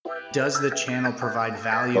Does the channel provide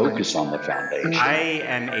value? Focus on the foundation. I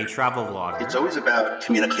am a travel vlogger. It's always about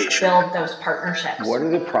communication. Build those partnerships. What are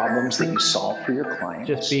the problems that you solve for your clients?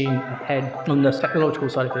 Just being ahead on the technological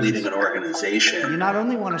side of things. Leading an organization. You not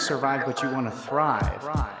only want to survive, but you want to thrive.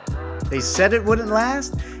 They said it wouldn't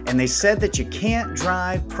last, and they said that you can't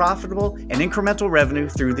drive profitable and incremental revenue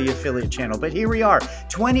through the affiliate channel. But here we are,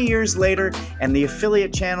 20 years later, and the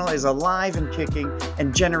affiliate channel is alive and kicking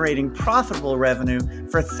and generating profitable revenue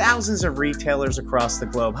for thousands of retailers across the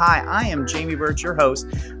globe. Hi, I am Jamie Birch, your host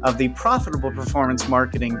of the Profitable Performance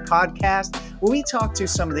Marketing Podcast, where we talk to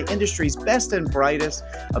some of the industry's best and brightest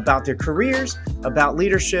about their careers, about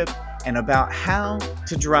leadership, and about how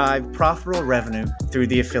to drive profitable revenue through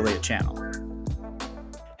the affiliate channel.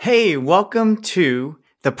 Hey, welcome to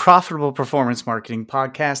the Profitable Performance Marketing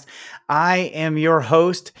Podcast. I am your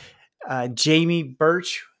host, Jamie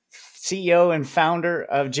Birch, CEO and founder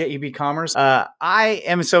of JEB Commerce. I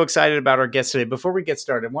am so excited about our guest today. Before we get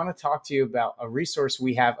started, I want to talk to you about a resource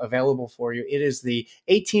we have available for you. It is the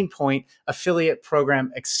 18-point affiliate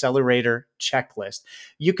program accelerator checklist.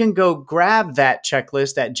 You can go grab that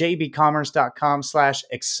checklist at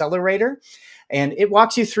jebcommerce.com/accelerator. And it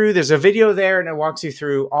walks you through, there's a video there, and it walks you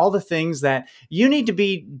through all the things that you need to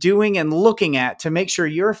be doing and looking at to make sure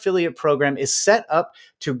your affiliate program is set up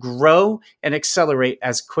to grow and accelerate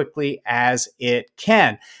as quickly as it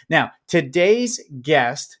can. Now, today's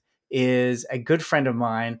guest is a good friend of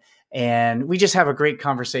mine, and we just have a great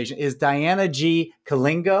conversation, is Diana G.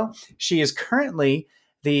 Calingo. She is currently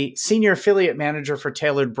the Senior Affiliate Manager for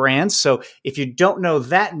Tailored Brands. So if you don't know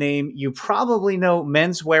that name, you probably know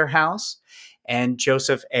Men's Warehouse and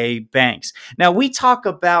Joseph A. Banks. Now, we talk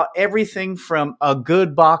about everything from a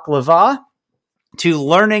good baklava to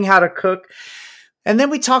learning how to cook. And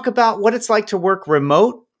then we talk about what it's like to work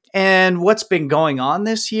remote and what's been going on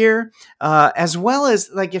this year, as well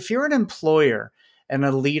as like if you're an employer and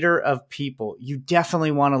a leader of people, you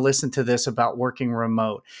definitely want to listen to this about working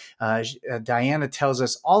remote. Diana tells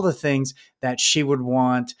us all the things that she would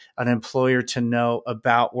want an employer to know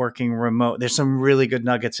about working remote. There's some really good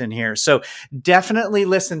nuggets in here. So definitely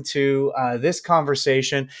listen to this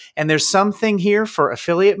conversation. And there's something here for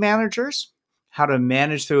affiliate managers, how to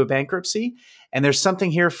manage through a bankruptcy. And there's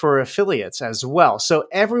something here for affiliates as well. So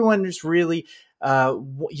everyone is really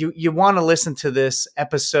you want to listen to this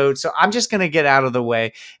episode. So I'm just going to get out of the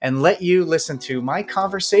way and let you listen to my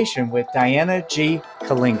conversation with Diana G.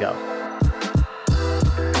 Calingo.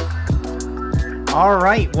 All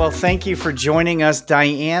right. Well, thank you for joining us,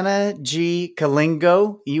 Diana G.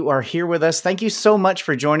 Calingo. You are here with us. Thank you so much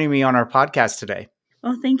for joining me on our podcast today.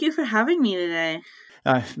 Well, thank you for having me today.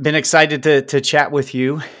 Been excited to chat with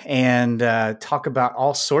you and talk about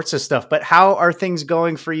all sorts of stuff. But how are things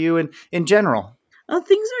going for you in general? Oh,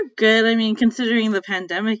 things are good. I mean, considering the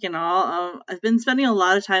pandemic and all, I've been spending a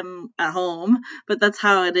lot of time at home, but that's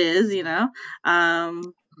how it is, you know. I've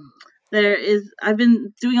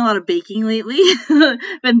been doing a lot of baking lately.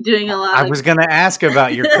 Been doing a lot. I was going to ask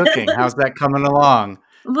about your cooking. How's that coming along?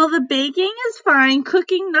 Well, the baking is fine.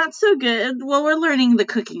 Cooking, not so good. Well, we're learning the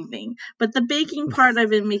cooking thing. But the baking part,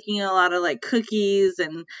 I've been making a lot of like cookies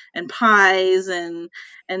and pies and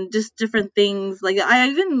just different things. Like I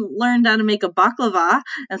even learned how to make a baklava,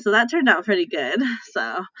 and so that turned out pretty good.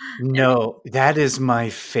 So no, that is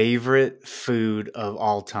my favorite food of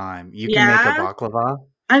all time. You can make a baklava?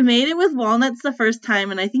 I made it with walnuts the first time,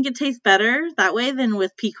 and I think it tastes better that way than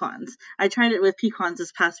with pecans. I tried it with pecans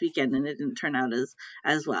this past weekend, and it didn't turn out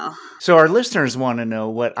as well. So our listeners want to know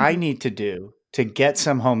what I need to do to get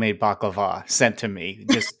some homemade baklava sent to me.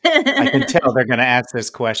 Just I can tell they're going to ask this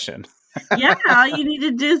question. Yeah, all you need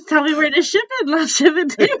to do is tell me where to ship it, and I'll ship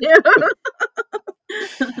it to you.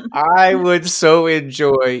 I would so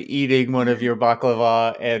enjoy eating one of your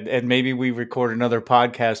baklava, and maybe we record another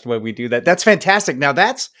podcast when we do that. That's fantastic. Now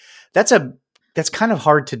that's kind of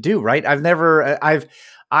hard to do, right? I've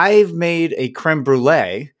made a creme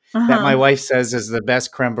brulee that my wife says is the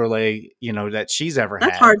best creme brulee, that she's ever had.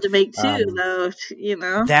 That's hard to make too, though,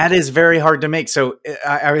 That is very hard to make. So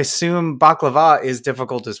I assume baklava is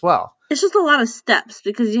difficult as well. It's just a lot of steps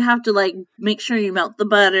because you have to like make sure you melt the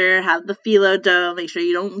butter, have the phyllo dough, make sure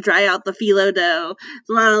you don't dry out the phyllo dough. It's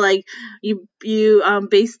a lot of like you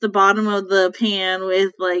baste the bottom of the pan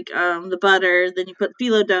with like the butter, then you put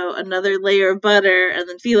phyllo dough, another layer of butter, and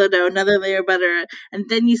then phyllo dough, another layer of butter, and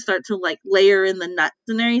then you start to like layer in the nuts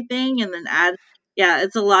and everything, and then add. Yeah,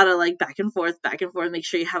 it's a lot of like back and forth, make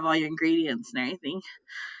sure you have all your ingredients and everything.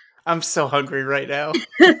 I'm so hungry right now.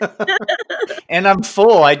 And I'm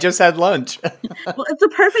full. I just had lunch. Well, it's a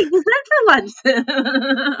perfect dessert for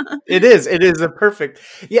lunch. It is. It is a perfect.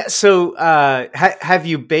 Yeah. So, have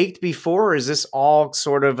you baked before, or is this all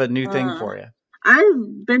sort of a new thing Uh, for you?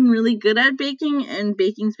 I've been really good at baking, and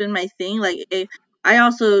baking's been my thing. I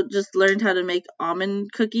also just learned how to make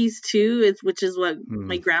almond cookies too. Which is what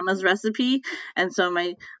my Mm, grandma's recipe, and so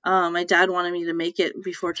my dad wanted me to make it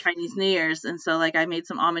before Chinese New Year's, and so like I made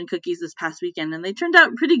some almond cookies this past weekend, and they turned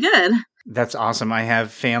out pretty good. that's awesome. I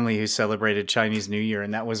have family who celebrated Chinese New Year,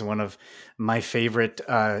 and that was one of my favorite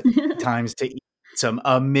times to eat some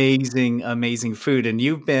amazing, amazing food. And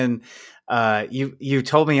you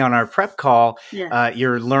told me on our prep call, Yeah.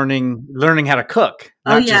 you're learning how to cook,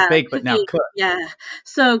 Oh not just yeah, bake, but now cooking. cook. Yeah.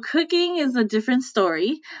 So cooking is a different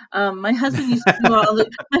story. My husband used to do all the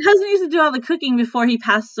my husband used to do all the cooking before he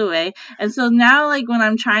passed away. And so now like when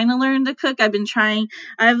I'm trying to learn to cook, I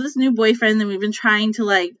have this new boyfriend and we've been trying to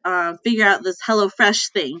like figure out this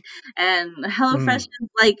HelloFresh thing. And HelloFresh Mm. is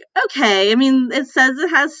like, okay, I mean it says it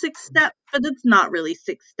has 6 steps, but it's not really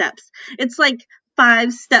 6 steps. It's like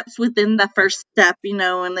 5 steps within the first step,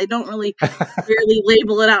 and they don't really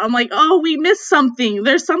label it out. I'm like, oh, we missed something.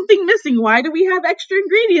 There's something missing. Why do we have extra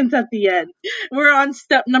ingredients at the end? We're on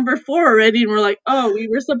step number 4 already, and we're like, oh, we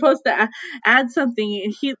were supposed to add something.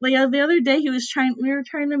 And the other day we were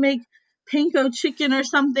trying to make panko chicken or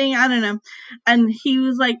something. I don't know. And he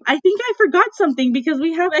was like, I think I forgot something because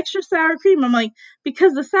we have extra sour cream. I'm like,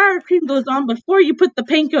 because the sour cream goes on before you put the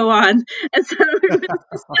panko on. And so it was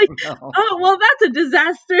just like, No. oh, well, that's a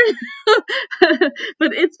disaster.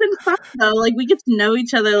 But it's been fun though. Like we get to know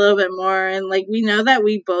each other a little bit more, and like we know that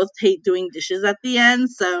we both hate doing dishes at the end.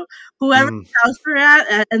 So whoever's Mm. house we're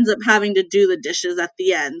at ends up having to do the dishes at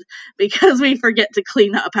the end because we forget to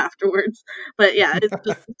clean up afterwards. But yeah,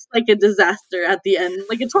 it's like a disaster at the end.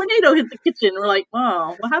 Like a tornado hit the kitchen. We're like,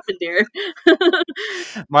 oh, what happened here?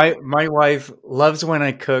 My wife loves when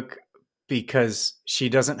I cook because she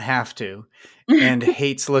doesn't have to, and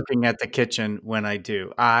hates looking at the kitchen when I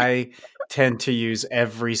do. I tend to use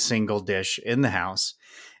every single dish in the house,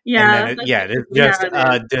 and then Yeah, that's it is usually how just it is.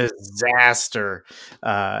 a disaster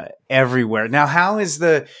everywhere. Now, how is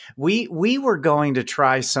we were going to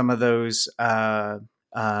try some of those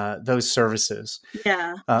services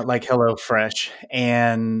Yeah. like HelloFresh,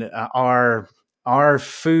 and our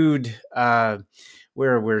food.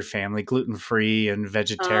 We're a weird family, gluten free and Oh, does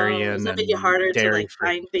vegetarian that make it and harder to dairy like free.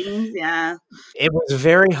 find things? Yeah. It was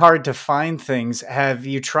very hard to find things. Have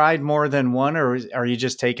you tried more than one, or are you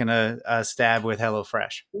just taking a stab with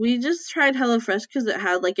HelloFresh? We just tried HelloFresh because it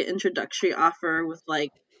had like an introductory offer with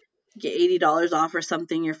like get $80 off or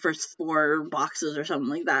something your first 4 boxes or something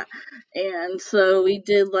like that. And so we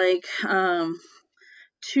did like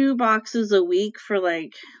 2 boxes a week for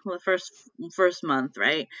like well, the first month,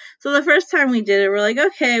 right? So the first time we did it, we're like,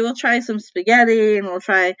 okay, we'll try some spaghetti and we'll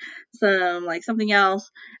try some like something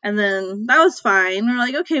else, and then that was fine. We're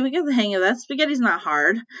like, okay, we get the hang of that. Spaghetti's not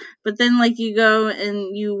hard, but then like you go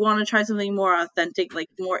and you want to try something more authentic, like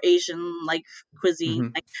more Asian like cuisine. Hmm.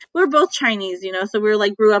 Like we're both Chinese, so we're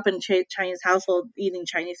like grew up in Chinese household eating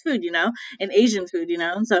Chinese food, and Asian food,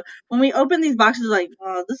 and so when we open these boxes, like,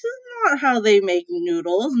 oh, this is not how they make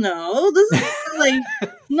noodles. No, this is not like,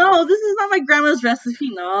 no, this is not my grandma's recipe.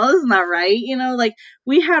 No, this is not right. Like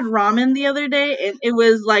we had ramen the other day and it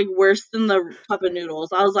was like worse than the cup of noodles.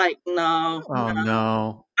 I was like, no, Oh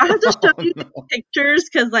no! I have to show Oh you the no! pictures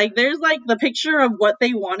because like there's like the picture of what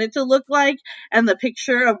they want it to look like and the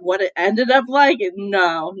picture of what it ended up like.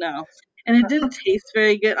 No, no. And it didn't taste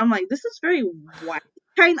very good. I'm like, this is very white.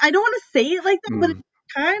 I don't want to say it like that, but it Mm.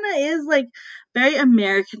 kind of is like very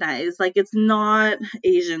Americanized. Like it's not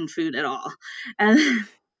Asian food at all. And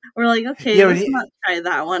we're like, okay, Yeah, let's not try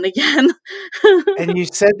that one again. and you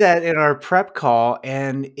said that in our prep call,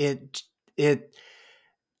 and it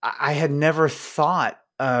I had never thought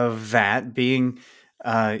of that being,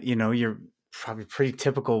 you're probably a pretty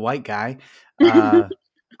typical white guy. Uh,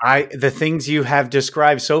 the things you have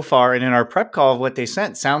described so far and in our prep call of what they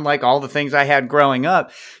sent sound like all the things I had growing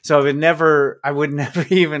up. So I would never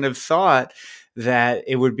even have thought that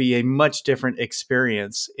it would be a much different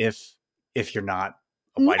experience if you're not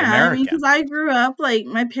a Yeah, white I mean, because American. I grew up like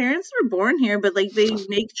my parents were born here, but like they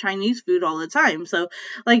make Chinese food all the time. So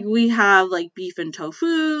like we have like beef and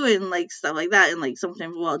tofu and like stuff like that, and like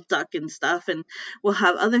sometimes we'll have duck and stuff, and we'll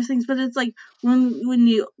have other things. But it's like when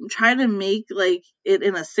you try to make like it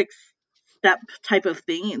in a 6 step type of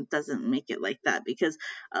thing, it doesn't make it like that, because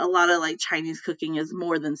a lot of like Chinese cooking is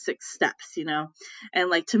more than 6 steps, and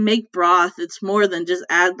like to make broth, it's more than just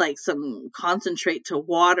add like some concentrate to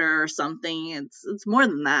water or something. It's more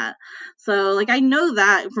than that. So like I know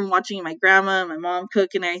that from watching my grandma and my mom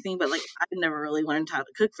cook and everything, but like I never really learned how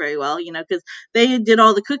to cook very well, because they did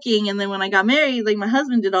all the cooking, and then when I got married, like my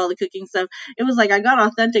husband did all the cooking, so it was like I got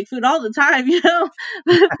authentic food all the time,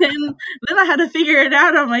 but then I had to figure it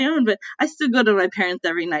out on my own. But I still go to my parents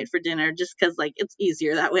every night for dinner, just because like it's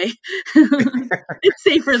easier that way. It's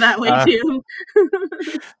safer that way too.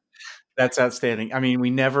 That's outstanding. I mean, we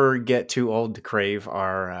never get too old to crave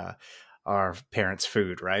our parents'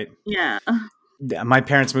 food, right? Yeah. My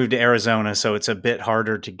parents moved to Arizona, so it's a bit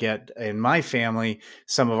harder to get. In my family,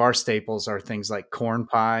 some of our staples are things like corn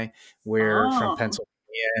pie. We're from Oh. Pennsylvania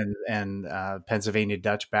and Pennsylvania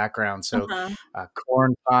Dutch background, so Uh-huh.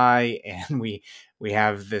 corn pie, and we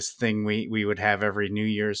have this thing we would have every New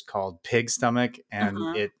Year's called pig stomach, and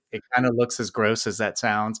Uh-huh. it kind of looks as gross as that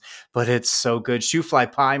sounds, but it's so good. Shoe fly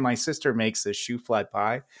pie. My sister makes this shoe fly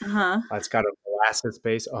pie. Uh-huh. It's got a molasses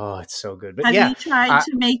base. Oh, it's so good. But Have yeah, you tried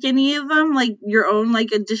to make any of them, like your own, like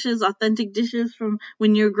dishes, authentic dishes from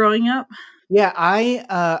when you were growing up? yeah,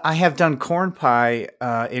 I have done corn pie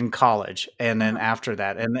in college, and then Uh-huh. after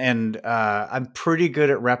that, and I'm pretty good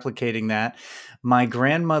at replicating that. My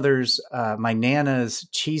grandmother's, my nana's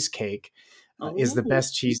cheesecake is the Oh,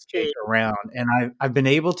 best cheesecake cheesecake. around, and I've been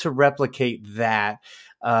able to replicate that.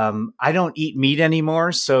 I don't eat meat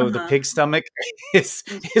anymore, so the Uh-huh. pig stomach is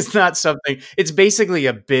is not something. It's basically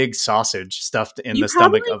a big sausage stuffed in the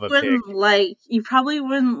stomach of a pig. You probably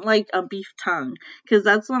wouldn't like a beef tongue, because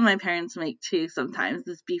that's what my parents make too sometimes,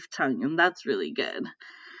 this beef tongue, and that's really good.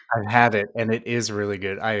 I've had it, and it is really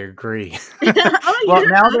good. I agree. Oh, Well,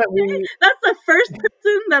 now yeah, that okay. we That's the first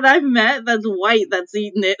person that I've met that's white that's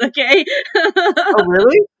eaten it, okay? Oh,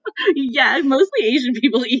 really? Yeah, mostly Asian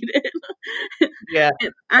people eat it. Yeah.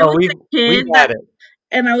 And I Oh, was a we've kid had that it.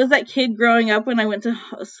 and I was that kid growing up when I went to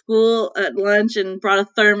school at lunch and brought a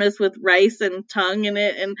thermos with rice and tongue in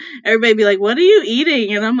it, and everybody be like, "What are you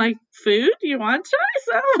eating?" And I'm like, "Food? You want to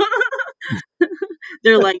try some?"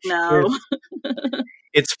 They're like, "No."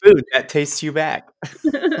 It's it's food that tastes you back.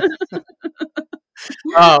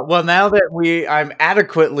 Well, now that I'm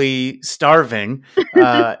adequately starving,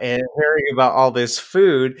 and hearing about all this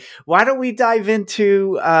food, why don't we dive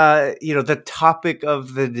into, the topic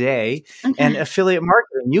of the day and Okay. affiliate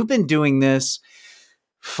marketing? You've been doing this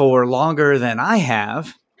for longer than I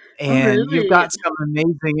have, Oh, and you've really? got some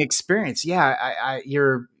amazing experience. Yeah,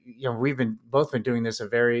 we've both been doing this a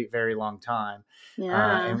very, very long time.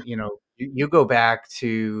 Yeah. And you go back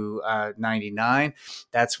to 99.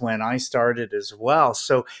 That's when I started as well.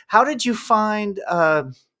 So how'd you find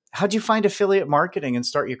affiliate marketing and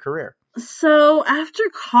start your career? So after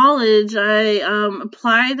college, I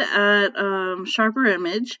applied at Sharper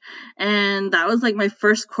Image, and that was like my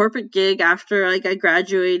first corporate gig after like I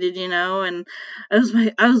graduated, and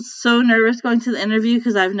I was so nervous going to the interview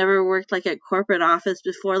because I've never worked like at corporate office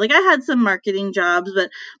before. Like I had some marketing jobs, but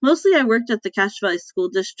mostly I worked at the Cache Valley School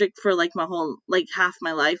District for like my whole like half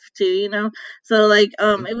my life too. So like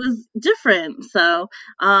it was different. So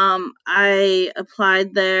I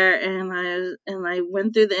applied there, and I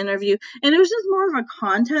went through the interview, and it was just more of a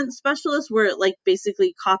content specialist where it like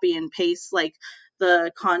basically copy and paste like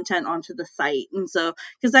the content onto the site. And so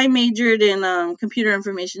because I majored in computer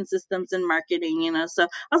information systems and marketing, so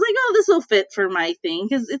I was like, oh, this will fit for my thing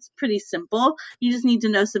because it's pretty simple. You just need to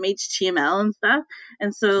know some HTML and stuff.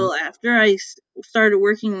 And so after I started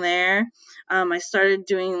working there, I started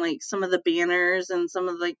doing like some of the banners and some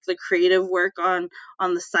of like the creative work on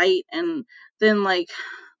the site. And then like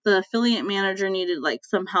the affiliate manager needed like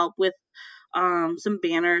some help with some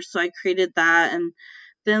banners, so I created that. And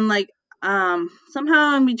then like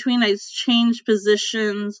somehow in between I changed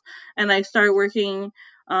positions, and I started working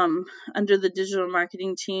um under the digital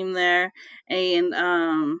marketing team there.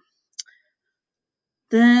 And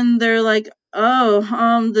then they're like, oh,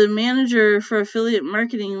 the manager for affiliate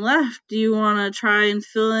marketing left. Do you want to try and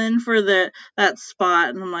fill in for that spot?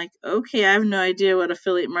 And I'm like, okay, I have no idea what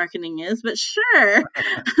affiliate marketing is, but sure.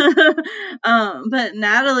 But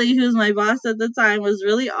Natalie, who's my boss at the time, was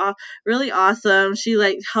really awesome. She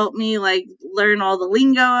like helped me like learn all the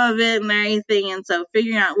lingo of it and everything. And so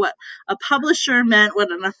figuring out what a publisher meant,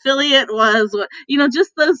 what an affiliate was, what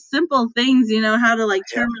just those simple things, how to like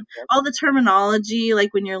Yeah. all the terminology,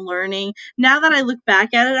 like when you're learning. Now that I look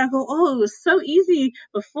back at it, I go, oh, it was so easy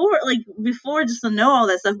before just to know all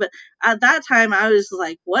that stuff. But at that time, I was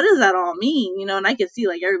like, what does that all mean? And I could see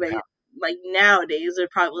like everybody like nowadays they're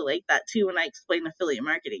probably like that too when I explain affiliate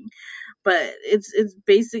marketing. But it's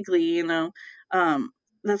basically, um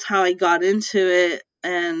that's how I got into it.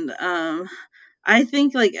 And I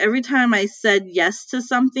think like every time I said yes to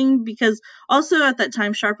something, because also at that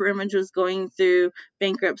time Sharper Image was going through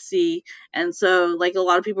bankruptcy, and so like a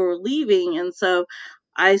lot of people were leaving, and so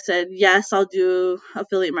I said yes, I'll do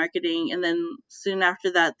affiliate marketing. And then soon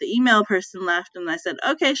after that the email person left, and I said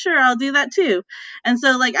okay, sure, I'll do that too. And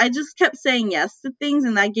so like I just kept saying yes to things,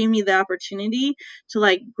 and that gave me the opportunity to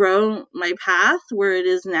like grow my path where it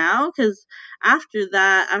is now. Because after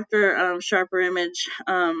that, after Sharper Image,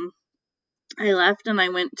 I left and I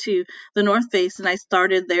went to the North Face, and I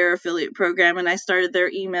started their affiliate program, and I started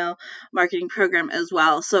their email marketing program as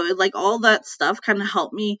well. So like all that stuff kind of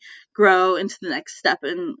helped me grow into the next step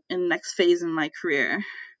in next phase in my career.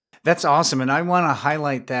 That's awesome. And I want to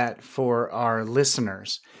highlight that for our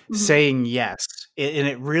listeners, saying yes. And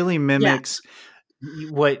it really Yeah. mimics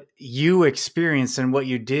what you experienced, and what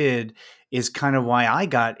you did is kind of why I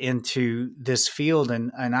got into this field.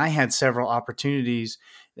 And I had several opportunities,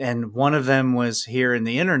 and one of them was here in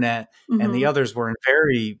the internet, and the others were in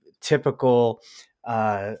very typical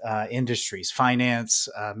industries, finance,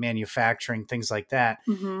 manufacturing, things like that.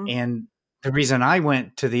 And the reason I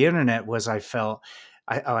went to the internet was I felt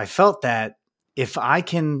that if I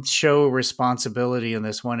can show responsibility in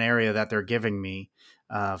this one area that they're giving me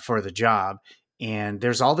for the job, and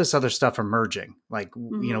there's all this other stuff emerging, like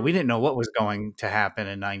we didn't know what was going to happen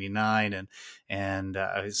in '99, and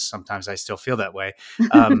sometimes I still feel that way.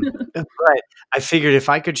 But I figured if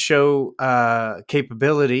I could show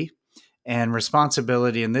capability and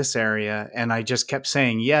responsibility in this area, and I just kept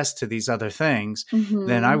saying yes to these other things,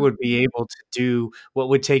 then I would be able to do what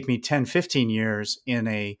would take me 10, 15 years in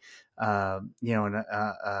a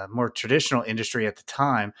more traditional industry at the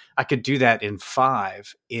time. I could do that in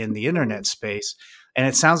 5 in the internet space. And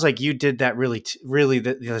it sounds like you did that really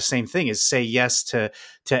the same thing, is say yes to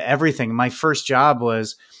everything. My first job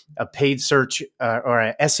was a paid search or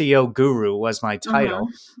a SEO guru was my title.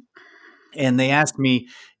 And they asked me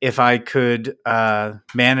if I could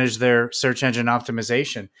manage their search engine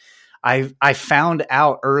optimization. I found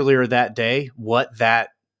out earlier that day what that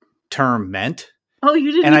term meant. Oh,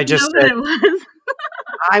 you didn't And I even just know what said, it was.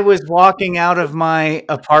 I was walking out of my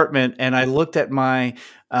apartment, and I looked at my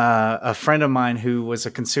a friend of mine who was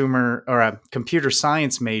a consumer or a computer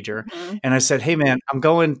science major, and I said, "Hey, man,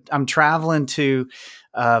 I'm traveling to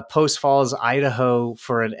Post Falls, Idaho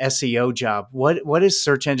for an SEO job. What is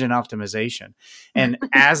search engine optimization?" And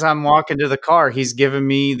as I'm walking to the car, he's giving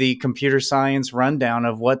me the computer science rundown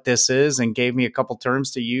of what this is, and gave me a couple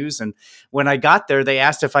terms to use. And when I got there, they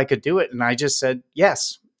asked if I could do it, and I just said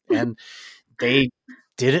yes. And they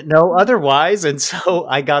didn't know otherwise. And so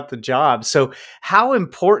I got the job. So how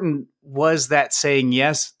important was that saying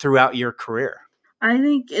yes throughout your career? I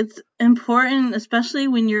think it's important, especially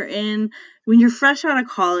when you're fresh out of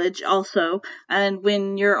college also, and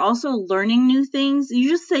when you're also learning new things. You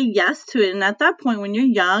just say yes to it. And at that point, when you're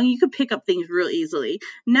young, you could pick up things real easily.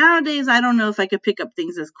 Nowadays, I don't know if I could pick up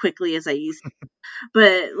things as quickly as I used to.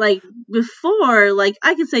 But like before, like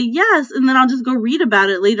I could say yes, and then I'll just go read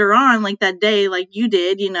about it later on, like that day, like you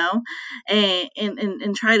did,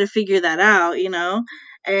 and try to figure that out.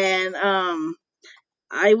 And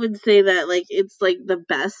I would say that like it's like the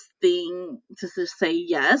best thing to just say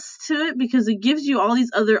yes to it, because it gives you all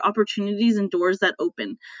these other opportunities and doors that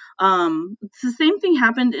open. It's the same thing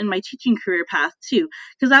happened in my teaching career path too,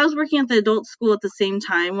 because I was working at the adult school at the same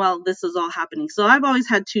time while this was all happening. So I've always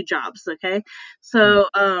had 2 jobs. Okay, so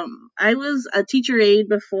I was a teacher aide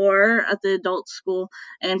before at the adult school,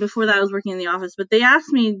 and before that I was working in the office. But they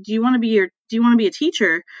asked me, do you want to be a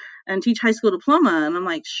teacher and teach high school diploma? And I'm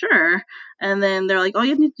like, sure. And then they're like, all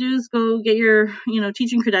you need to do is go get your,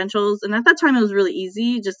 teaching credentials. And at that time, it was really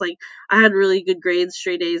easy. Just like I had really good grades,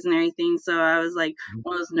 straight A's and everything. So I was like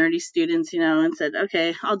one of those nerdy students, and said,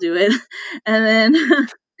 okay, I'll do it. And then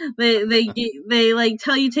they like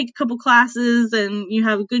tell you take a couple classes and you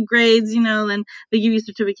have good grades, then they give you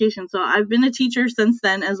certification. So I've been a teacher since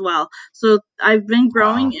then as well. So I've been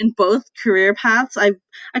growing in both career paths. I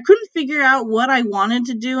couldn't figure out what I wanted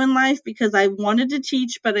to do in life, because I wanted to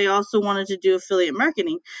teach, but I also wanted to do affiliate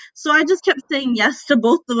marketing. So I just kept saying yes to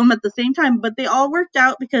both of them at the same time, but they all worked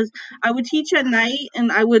out because I would teach at night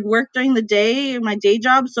and I would work during the day in my day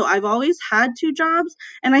job. So I've always had 2 jobs,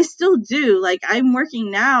 and I still do. Like I'm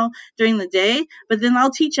working now during the day, but then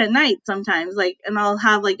I'll teach at night sometimes, and I'll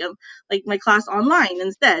have like my class online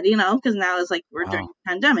instead, because now it's like we're during the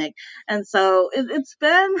pandemic. And so it's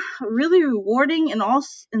been really rewarding in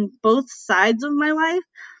both sides of my life.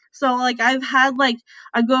 So like I've had like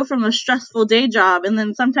I go from a stressful day job, and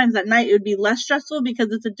then sometimes at night it would be less stressful because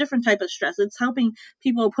it's a different type of stress. It's helping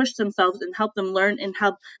people push themselves and help them learn and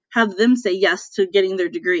help have them say yes to getting their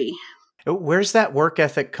degree. Where's that work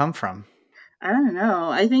ethic come from? I don't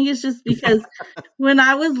know. I think it's just because when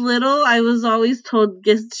I was little, I was always told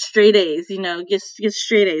get straight A's, get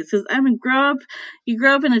straight A's. Because you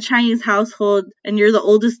grow up in a Chinese household and you're the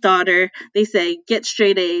oldest daughter. They say get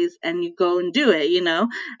straight A's and you go and do it.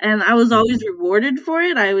 And I was always rewarded for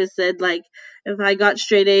it. I always said, like, if I got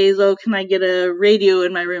straight A's, oh, can I get a radio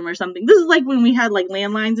in my room or something? This is like when we had like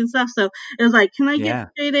landlines and stuff. So it was like, can I get Yeah.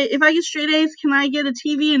 straight A's? If I get straight A's, can I get a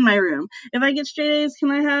TV in my room? If I get straight A's,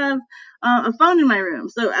 can I have a phone in my room?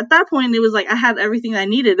 So at that point, it was like I had everything I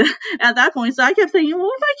needed at that point. So I kept saying,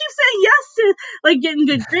 well, if I keep saying yes to like getting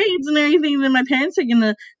good grades and everything, then my parents are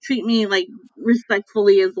gonna treat me like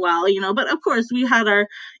respectfully as well. But of course, we had our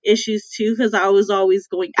issues too because I was always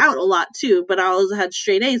going out a lot too. But I always had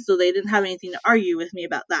straight A's, so they didn't have anything to argue with me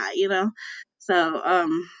about that. So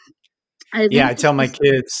I Yeah, think I it's tell my just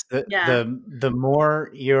kids that yeah. the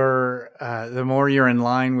more you're in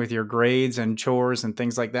line with your grades and chores and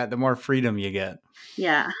things like that, the more freedom you get.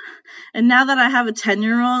 Yeah. And now that I have a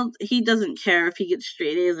 10-year-old, he doesn't care if he gets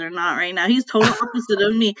straight A's or not right now. He's total opposite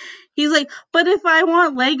of me. He's like, but if I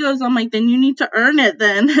want Legos, I'm like, then you need to earn it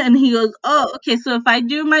then. And he goes, oh, okay. So if I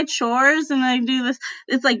do my chores and I do this,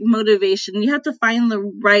 it's like motivation. You have to find the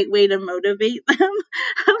right way to motivate them.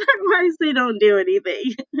 Otherwise, they don't do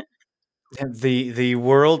anything. The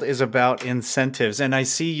world is about incentives, and I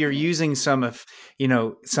see you're using some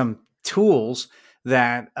tools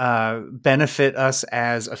that benefit us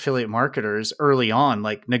as affiliate marketers early on,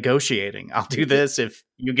 like negotiating. I'll do this if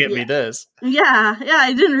you get Yeah. me this. Yeah,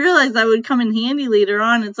 I didn't realize that would come in handy later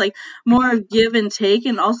on. It's like more of give and take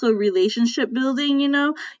and also relationship building.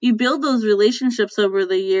 You build those relationships over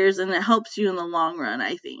the years and it helps you in the long run,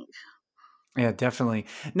 I think. Yeah, definitely.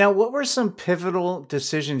 Now, what were some pivotal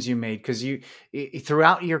decisions you made? Because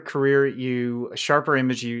throughout your career, Sharper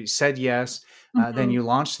Image, you said yes. Then Hmm. you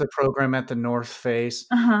launched the program at the North Face,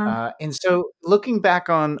 Uh-huh. and so looking back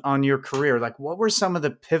on your career, like what were some of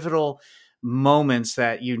the pivotal moments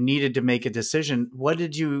that you needed to make a decision? What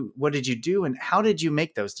did you do, and how did you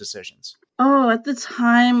make those decisions? Oh, at the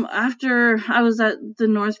time, after I was at the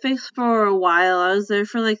North Face for a while, I was there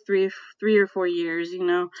for like 3 or 4 years,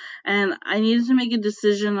 and I needed to make a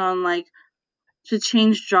decision on like to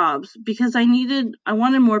change jobs because I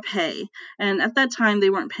wanted more pay. And at that time they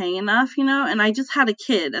weren't paying enough, and I just had a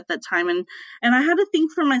kid at that time, and I had to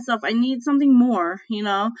think for myself, I need something more.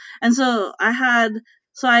 And so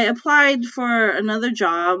I applied for another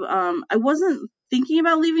job. I wasn't thinking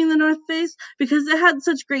about leaving the North Face because it had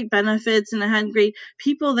such great benefits and it had great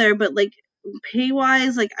people there, but like pay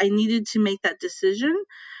wise, like I needed to make that decision.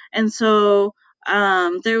 And so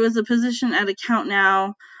there was a position at Account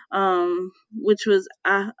Now, which was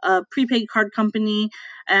a prepaid card company,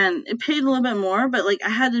 and it paid a little bit more, but like I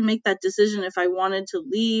had to make that decision if I wanted to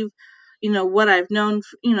leave, what I've known,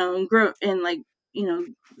 and grow and like, you know,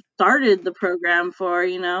 started the program for.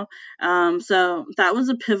 So that was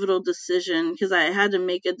a pivotal decision because I had to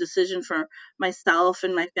make a decision for myself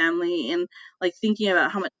and my family and like thinking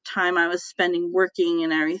about how much time I was spending working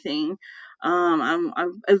and everything.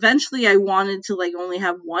 Eventually I wanted to like only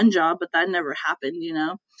have one job, but that never happened.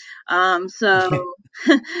 So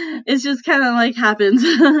it's just kind of like happens.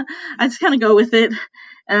 I just kind of go with it.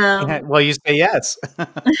 Um, Well, you say yes.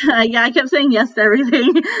 yeah, I kept saying yes to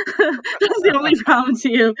everything. That's the only problem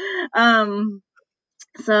too. Um,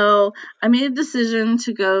 so I made a decision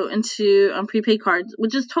to go into prepaid cards,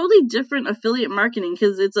 which is totally different affiliate marketing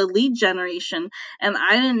because it's a lead generation. And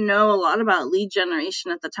I didn't know a lot about lead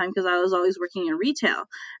generation at the time because I was always working in retail.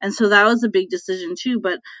 And so that was a big decision too.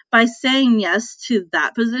 But by saying yes to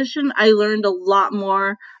that position, I learned a lot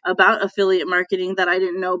more about affiliate marketing that I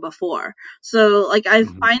didn't know before. So like I'm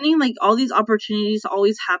Mhm. finding like all these opportunities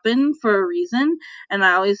always happen for a reason, and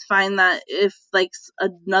I always find that if like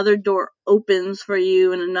another door opens for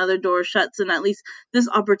you and another door shuts, and at least this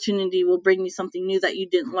opportunity will bring you something new that you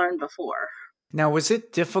didn't learn before. Now, was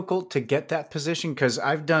it difficult to get that position? Because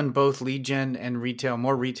I've done both lead gen and retail,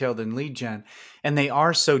 more retail than lead gen, and they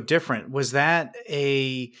are so different. Was that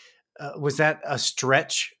a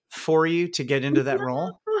stretch for you to get into that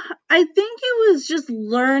role? I think it was just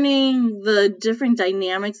learning the different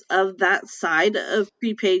dynamics of that side of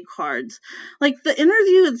prepaid cards. Like the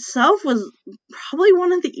interview itself was probably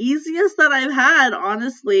one of the easiest that I've had,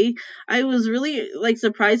 honestly. I was really like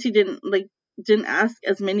surprised he didn't ask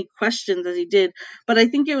as many questions as he did, but I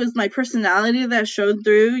think it was my personality that showed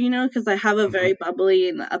through, because I have a Mhm. very bubbly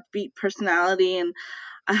and upbeat personality, and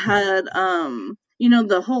I had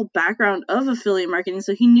the whole background of affiliate marketing,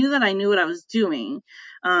 so he knew that I knew what I was doing.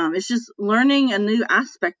 It's just learning a new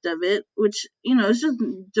aspect of it, which it's just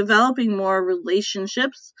developing more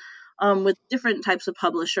relationships with different types of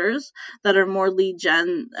publishers that are more lead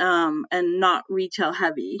gen and not retail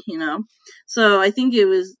heavy. So I think it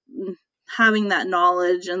was having that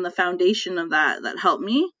knowledge and the foundation of that helped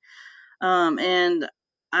me. And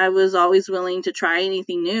I was always willing to try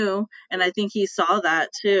anything new, and I think he saw that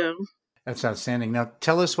too. That's outstanding. Now,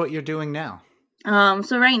 tell us what you're doing now.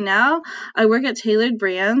 So right now, I work at Tailored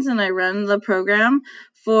Brands, and I run the program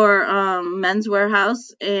for Men's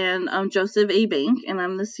Warehouse and Joseph A. Bank, and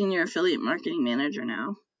I'm the senior affiliate marketing manager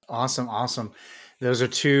now. Awesome. Those are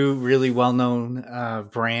two really well-known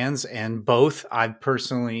brands, and both I've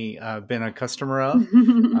personally been a customer of.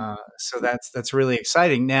 So that's really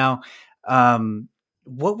exciting. Now,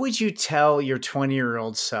 what would you tell your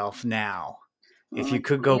 20-year-old self now? If you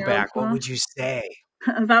could go back, what would you say?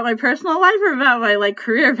 About my personal life or about my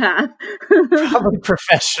career path? Probably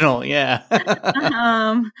professional, yeah.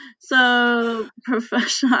 So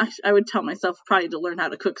professional, I would tell myself probably to learn how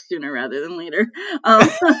to cook sooner rather than later.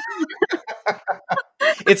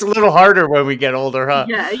 It's a little harder when we get older, huh?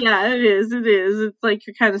 Yeah, it is. It's like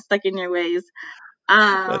you're kind of stuck in your ways.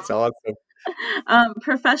 That's awesome.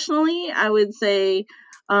 Professionally, I would say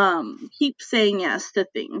keep saying yes to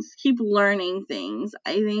things, keep learning things.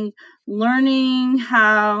 I think learning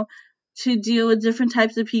how to deal with different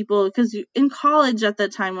types of people, because in college at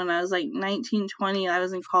that time when I was like 19, 20, I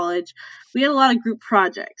was in college, we had a lot of group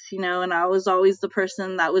projects, and I was always the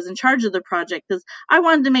person that was in charge of the project because I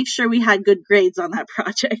wanted to make sure we had good grades on that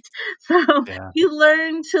project. So you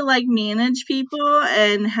learn to manage people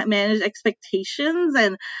and manage expectations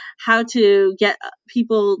and how to get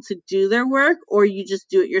people to do their work, or you just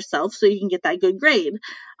do it yourself so you can get that good grade.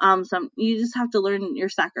 So you just have to learn your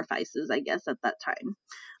sacrifices, I guess, at that time.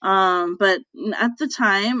 But at the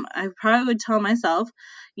time, I probably would tell myself,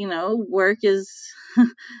 work is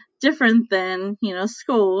different than,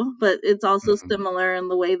 school, but it's also similar in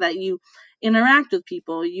the way that you interact with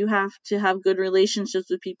people. You have to have good relationships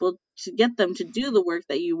with people to get them to do the work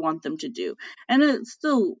that you want them to do. And it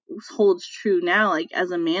still holds true now. As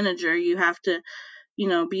a manager, you have to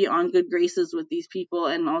be on good graces with these people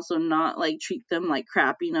and also not treat them like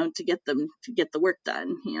crap, to get them to get the work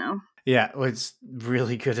done. Yeah, well, it's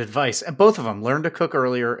really good advice. And both of them, learn to cook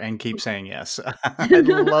earlier and keep saying yes. I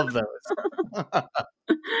love those.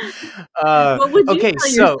 What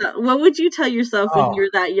would you tell yourself when you're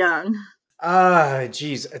that young?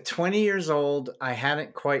 Geez, at 20 years old, I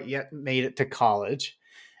hadn't quite yet made it to college.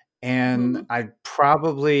 And I'd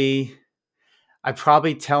probably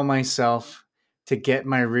tell myself to get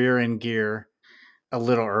my rear end gear a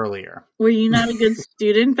little earlier. Were you not a good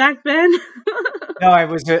student back then? No,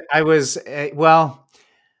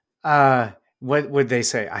 what would they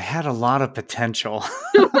say? I had a lot of potential.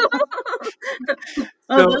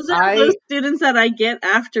 Those are those students that I get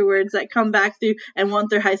afterwards that come back through and want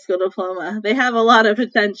their high school diploma. They have a lot of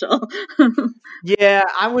potential. Yeah,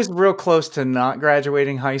 I was real close to not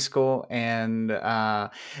graduating high school. And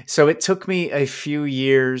so it took me a few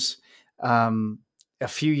years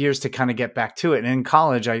to kind of get back to it. And in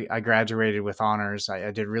college, I graduated with honors.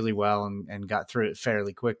 I did really well and got through it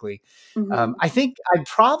fairly quickly. I think I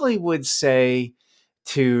probably would say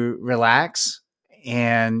to relax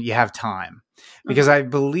and you have time, because I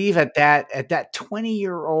believe at that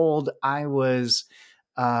 20-year-old, I was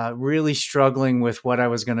really struggling with what I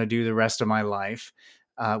was going to do the rest of my life,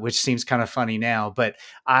 which seems kind of funny now, but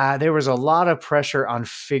there was a lot of pressure on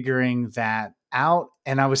figuring that out.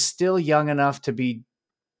 And I was still young enough to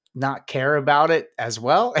not care about it as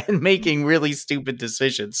well and making really stupid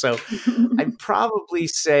decisions. So I'd probably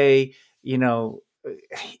say, on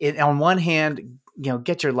one hand,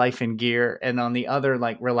 get your life in gear, and on the other,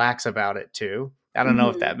 relax about it too. I don't know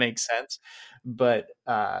if that makes sense, but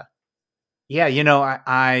yeah,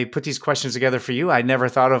 I put these questions together for you. I never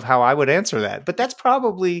thought of how I would answer that, but that's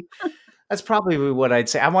probably what I'd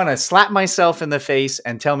say. I want to slap myself in the face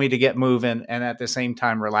and tell me to get moving, and at the same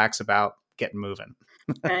time, relax about getting moving.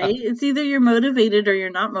 Right? It's either you're motivated or you're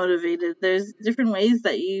not motivated. There's different ways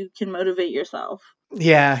that you can motivate yourself.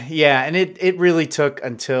 Yeah. And it really took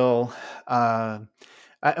until, my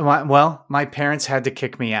parents had to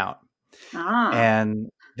kick me out. And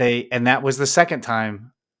that was the second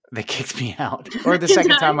time they kicked me out, or the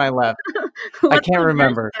second time I left. I can't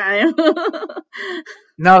remember.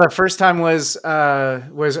 No, the first time was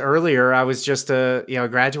earlier. I was just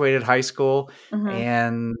graduated high school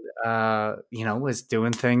and was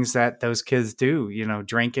doing things that those kids do,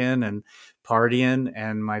 drinking and partying,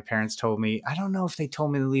 and my parents told me, I don't know if they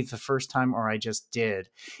told me to leave the first time or I just did.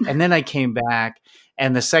 And then I came back,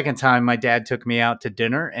 and the second time my dad took me out to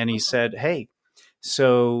dinner and he said, hey,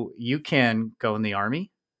 so you can go in the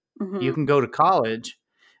Army, you Mhm. can go to college,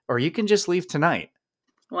 or you can just leave tonight.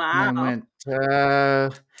 And I Wow. went,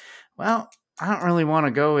 well, I don't really want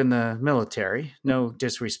to go in the military. No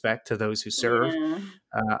disrespect to those who serve.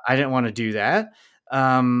 Yeah. I didn't want to do that.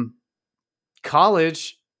 Um,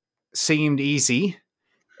 College seemed easy,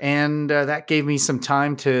 and that gave me some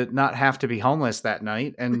time to not have to be homeless that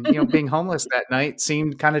night. And being homeless that night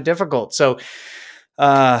seemed kind of difficult. So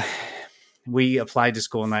uh, we applied to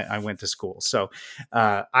school, and I went to school. So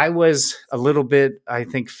I was a little bit, I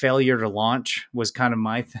think, failure to launch was kind of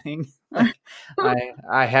my thing. Like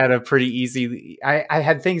I had a pretty easy. I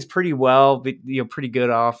had things pretty well, but, pretty good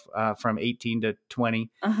off from 18 to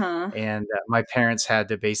 20, Uh-huh. and my parents had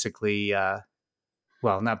to basically.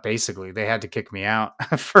 Well, not basically, they had to kick me out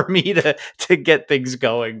for me to get things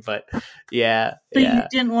going. But yeah, So you yeah,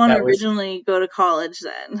 didn't want to that was. originally go to college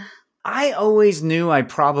then? I always knew I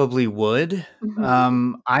probably would.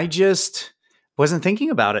 Mhm. I just wasn't thinking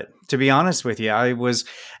about it, to be honest with you.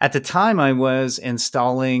 At the time, I was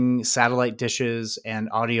installing satellite dishes and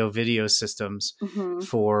audio video systems Mhm.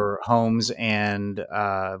 for homes and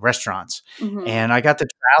restaurants. Mhm. And I got to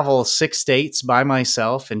travel 6 states by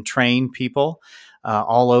myself and train people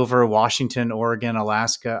all over Washington, Oregon,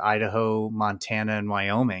 Alaska, Idaho, Montana, and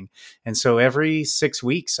Wyoming. And so every 6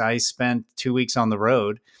 weeks, I spent 2 weeks on the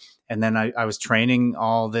road, and then I was training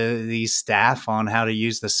all these staff on how to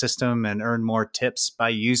use the system and earn more tips by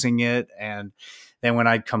using it. And then when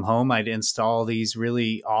I'd come home, I'd install these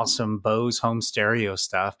really awesome Bose home stereo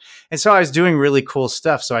stuff. And so I was doing really cool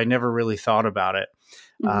stuff. So I never really thought about it.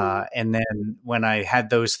 Mhm. And then when I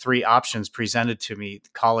had those three options presented to me,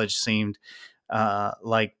 college seemed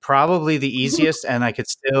like probably the easiest, and I could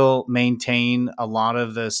still maintain a lot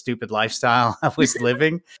of the stupid lifestyle I was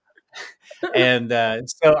living. And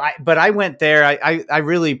but I went there. I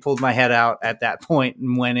really pulled my head out at that point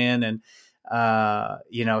and went in and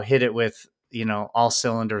hit it with all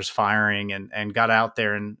cylinders firing, and got out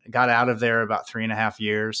there and got out of there about 3.5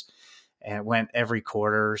 years, and went every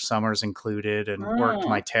quarter, summers included, and worked Oh,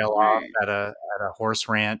 my tail off smart. at a horse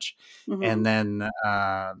ranch, Mhm.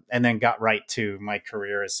 and then got right to my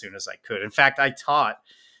career as soon as I could. In fact, I taught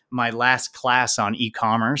my last class on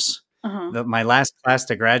e-commerce. Uh-huh. My last class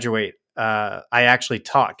to graduate, I actually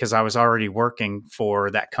taught because I was already working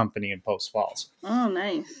for that company in Post Falls. Oh,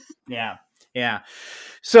 nice. Yeah, yeah.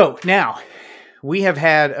 So now we have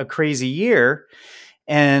had a crazy year,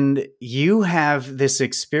 and you have this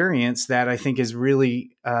experience that I think is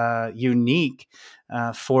really unique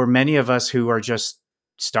for many of us who are just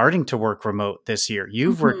starting to work remote this year.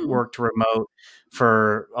 You've Mhm. worked remote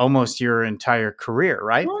for almost your entire career,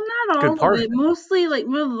 right? Well, not Good all of part of it. it. Mostly, like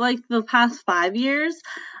the past 5 years.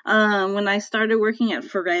 When I started working at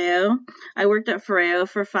Ferreo, I worked at Ferreo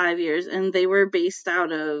for 5 years, and they were based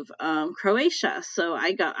out of Croatia. So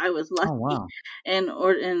I was Oh, lucky, wow.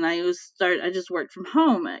 and I just worked from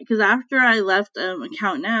home because after I left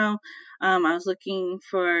Account Now. I was looking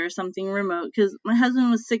for something remote because my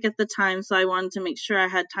husband was sick at the time, so I wanted to make sure I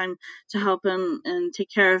had time to help him and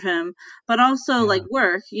take care of him, but also like Yeah.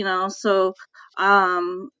 work. So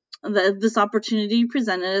um this opportunity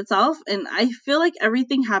presented itself, and I feel like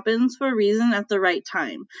everything happens for a reason at the right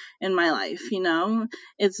time in my life.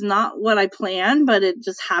 It's not what I planned, but it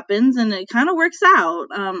just happens and it kind of works out.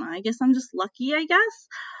 I guess I'm just lucky, I guess,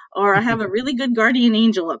 or I have a really good guardian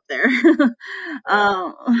angel up there.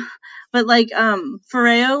 um but like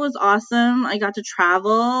Ferreo was awesome. I got to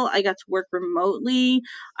travel, I got to work remotely,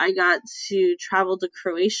 I got to travel to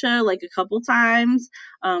Croatia like a couple times.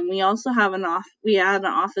 We also have we had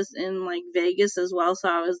an office in like Vegas as well, so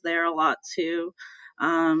I was there a lot too.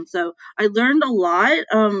 So I learned a lot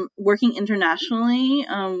working internationally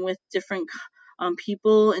with different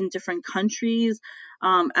people in different countries.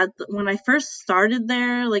 When I first started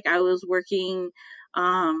there, like I was working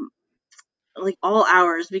um, like all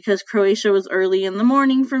hours because Croatia was early in the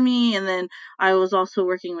morning for me, and then I was also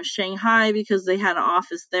working with Shanghai because they had an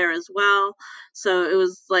office there as well. So it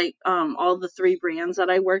was like all the three brands that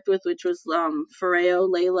I worked with, which was Ferreo,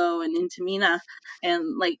 Lelo, and Intamina,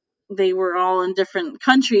 and like they were all in different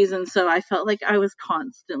countries, and so I felt like I was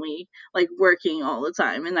constantly like working all the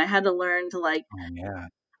time, and Oh, yeah.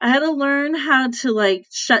 I had to learn how to like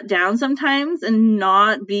shut down sometimes and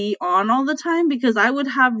not be on all the time because I would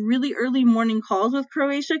have really early morning calls with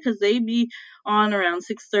Croatia because they'd be on around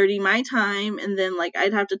 6:30 my time, and then like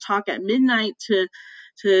I'd have to talk at midnight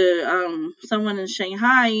someone in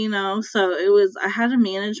Shanghai, so I had to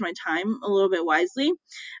manage my time a little bit wisely.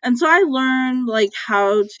 And so I learned like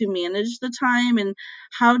how to manage the time and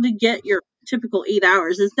how to get your typical 8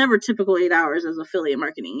 hours. It's never typical 8 hours as affiliate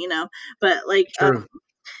marketing, but like, True.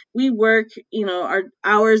 we work, our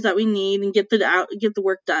hours that we need and get the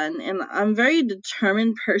work done. And I'm a very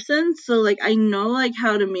determined person, so like I know like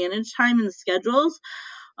how to manage time and schedules.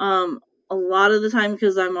 Um, a lot of the time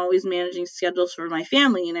because I'm always managing schedules for my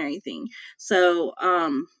family and everything. So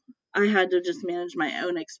I had to just manage my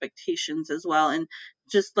own expectations as well, and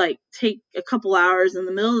just like take a couple hours in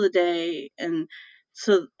the middle of the day and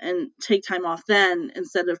take time off then,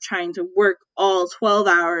 instead of trying to work all 12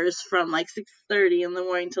 hours from like 6:30 in the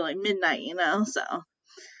morning till like midnight, so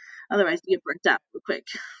otherwise you get burnt out real quick.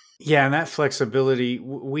 Yeah, and that flexibility,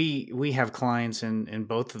 we have clients in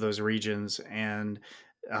both of those regions, and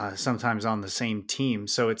sometimes on the same team.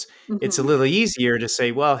 So it's a Hmm. little easier to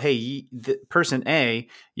say, well, hey, person A,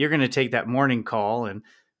 you're going to take that morning call, and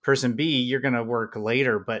person B, you're going to work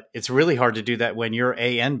later. But it's really hard to do that when you're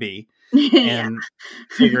A and B, Yeah. and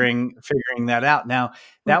figuring that out. Now,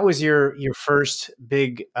 that was your first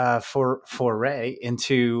big foray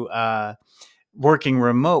into working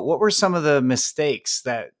remote. What were some of the mistakes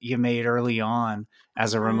that you made early on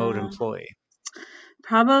as a remote Uh, employee?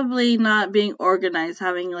 Probably not being organized,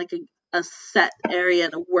 having like a set area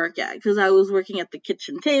to work at, because I was working at the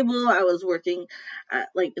kitchen table, I was working at,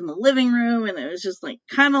 like in the living room, and it was just like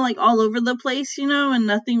kind of like all over the place, and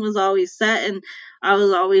nothing was always set, and I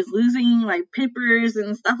was always losing like papers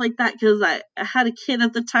and stuff like that because I had a kid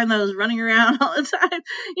at the time that was running around all the time,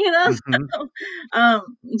 Hmm. so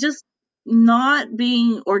just not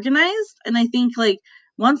being organized. And I think like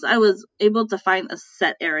once I was able to find a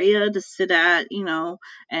set area to sit at,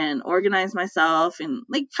 and organize myself and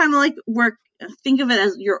like kind of like work, think of it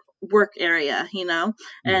as your work area,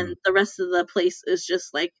 and Hmm. the rest of the place is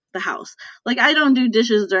just like the house. Like I don't do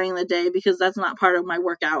dishes during the day because that's not part of my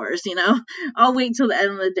work hours, I'll wait till the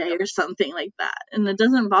end of the day or something like that. And it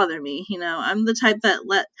doesn't bother me, I'm the type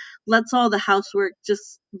that lets all the housework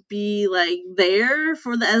just be like there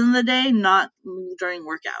for the end of the day, not during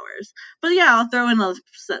work hours. But yeah, I'll throw in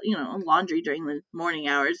laundry during the morning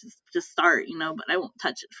hours to start, but I won't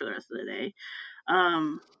touch it for the rest of the day.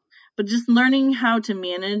 Um, but just learning how to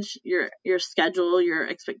manage your schedule, your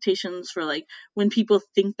expectations for like when people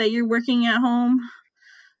think that you're working at home.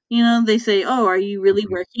 They say, "Oh, are you really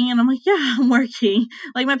Hmm. working?" And I'm like, "Yeah, I'm working."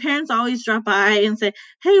 Like my parents always drop by and say,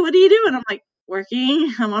 "Hey, what are you doing?" I'm like,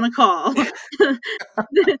 "Working. I'm on a call."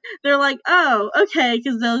 They're like, "Oh, okay,"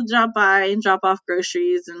 because they'll drop by and drop off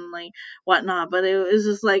groceries and like whatnot. But it was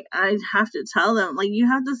just like I have to tell them, like, you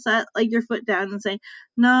have to set like your foot down and say,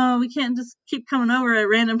 "No, we can't just keep coming over at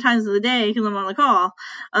random times of the day because I'm on the call.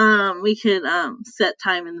 We could set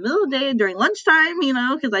time in the middle of the day during lunchtime,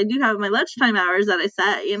 because I do have my lunchtime hours that I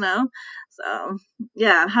set, So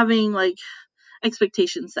yeah, having like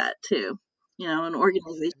expectations set too, and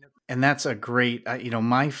organization. And that's a great,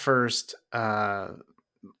 my first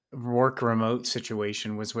work remote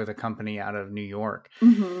situation was with a company out of New York,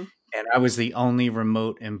 Mm-hmm. and I was the only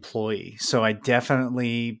remote employee. So I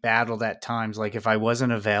definitely battled at times. Like if I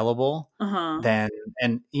wasn't available, Uh-huh. then,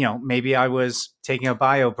 and, maybe I was taking a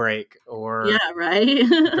bio break Yeah, or right.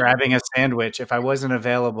 grabbing a sandwich. If I wasn't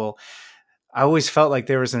available, I always felt like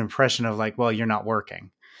there was an impression of like, well, you're not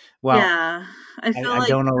working. Well, Yeah, I feel I like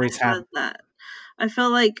don't always I have. had that. I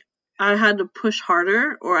felt like I had to push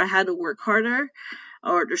harder, or I had to work harder,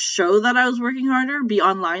 or to show that I was working harder, be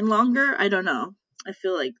online longer. I don't know. I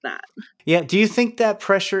feel like that. Yeah. Do you think that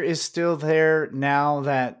pressure is still there now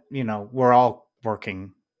that, we're all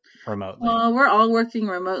working remotely? Well, we're all working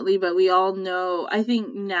remotely, but we all know, I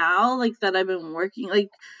think now, like that I've been working, like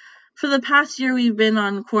for the past year, we've been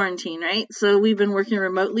on quarantine, right? So we've been working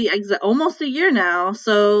remotely almost a year now.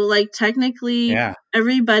 So, like, technically, Yeah.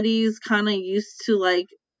 everybody's kind of used to like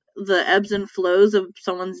the ebbs and flows of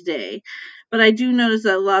someone's day. But I do notice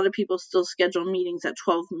that a lot of people still schedule meetings at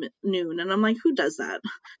 12 noon. And I'm like, who does that?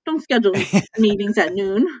 Don't schedule meetings at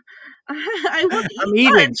noon. I want to eat I'm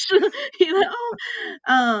eating. lunch, you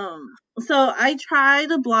know? So I try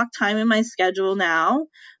to block time in my schedule now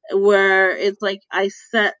where it's like I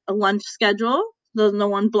set a lunch schedule. So no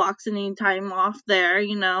one blocks any time off there,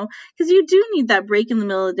 because you do need that break in the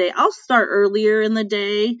middle of the day. I'll start earlier in the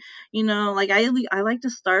day, like I like to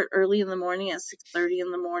start early in the morning at 6:30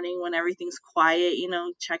 in the morning when everything's quiet,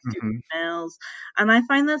 check through Mhm. emails. And I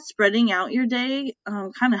find that spreading out your day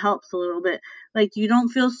kind of helps a little bit. like you don't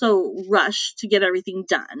feel so rushed to get everything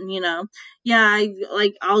done, you know. Yeah,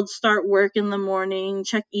 I'll start work in the morning,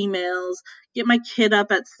 check emails, get my kid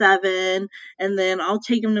up at 7, and then I'll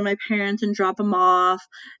take him to my parents and drop him off,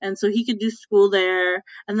 and so he could do school there,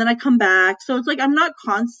 and then I come back. So it's like I'm not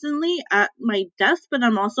constantly at my desk, but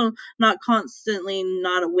I'm also not constantly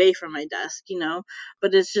not away from my desk, you know.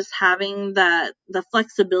 But it's just having the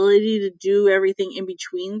flexibility to do everything in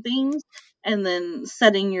between things, and then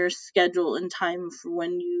setting your schedule and time for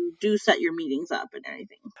when you do set your meetings up and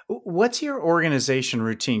everything. What's your organization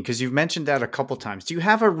routine? Because you've mentioned that a couple times. Do you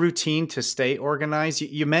have a routine to stay organized?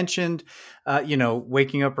 You mentioned,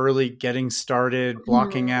 waking up early, getting started,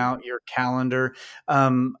 blocking Mhm. out your calendar.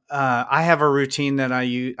 I have a routine that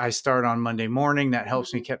I start on Monday morning that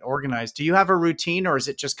helps me Mhm. get organized. Do you have a routine, or is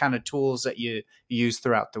it just kind of tools that you use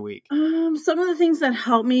throughout the week? Some of the things that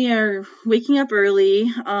help me are waking up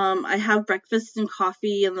early. I have breakfast and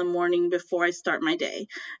coffee in the morning before I start my day.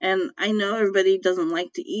 And I know everybody doesn't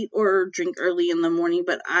like to eat or drink early in the morning,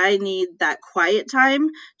 but I need that quiet time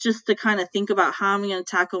just to kind of think about how I'm going to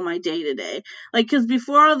tackle my day today. Like, because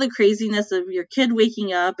before all the craziness of your kid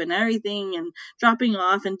waking up and everything and dropping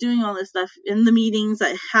off and doing all this stuff in the meetings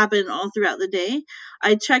that happen all throughout the day,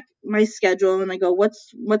 I check my schedule and I go,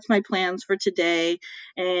 what's my plans for today?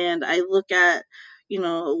 And I look at,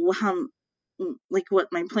 how like what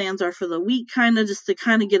my plans are for the week, kind of just to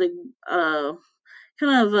kind of get a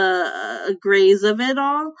kind of a graze of it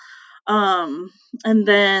all. And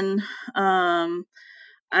then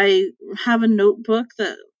I have a notebook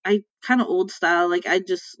that I kind of old style, like I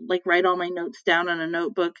just like write all my notes down on a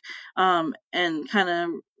notebook, and kind of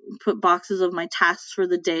put boxes of my tasks for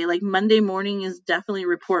the day. Like Monday morning is definitely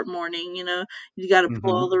report morning, you know. You got to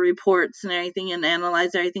pull all Hmm. the reports and everything and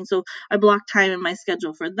analyze everything. So I block time in my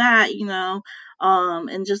schedule for that, you know.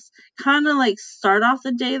 And just kind of like start off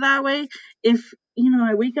the day that way. If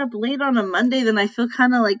I wake up late on a Monday, then I feel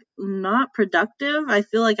kind of like not productive. I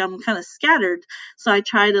feel like I'm kind of scattered, so I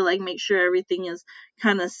try to like make sure everything is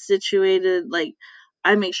kind of situated. Like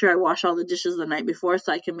I make sure I wash all the dishes the night before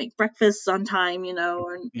so I can make breakfast on time,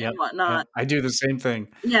 and Yep. whatnot. Yep. I do the same thing.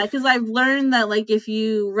 Yeah, because I've learned that like if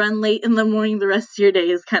you run late in the morning, the rest of your day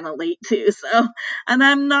is kind of late too. So, and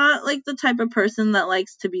I'm not like the type of person that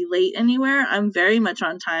likes to be late anywhere. I'm very much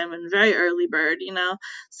on time and very early bird, you know.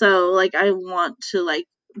 So like I want to like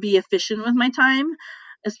be efficient with my time,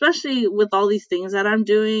 especially with all these things that I'm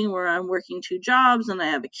doing where I'm working 2 jobs and I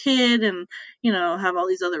have a kid and have all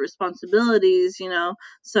these other responsibilities,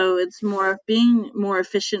 so it's more of being more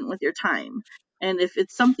efficient with your time. And if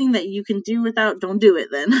it's something that you can do without, don't do it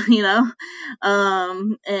then,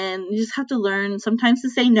 and you just have to learn sometimes to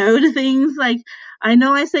say no to things. Like I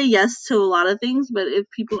know I say yes to a lot of things, but if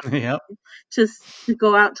people Yep. to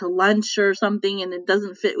go out to lunch or something and it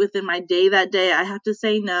doesn't fit within my day that day, I have to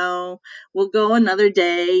say no. We'll go another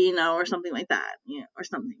day, or something like that, or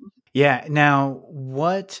something. Yeah. Now,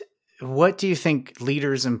 what do you think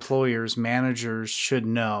leaders, employers, managers should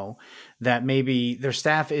know that maybe their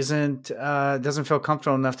staff isn't doesn't feel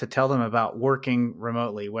comfortable enough to tell them about working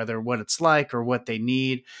remotely, whether what it's like or what they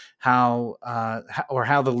need, or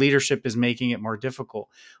how the leadership is making it more difficult.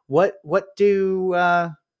 What do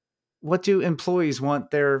employees want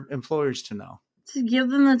their employers to know? To give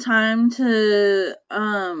them the time to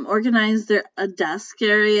organize their a desk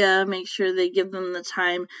area, make sure they give them the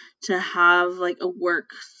time to have like a work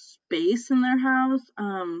space in their house.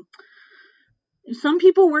 Some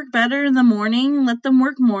people work better in the morning, let them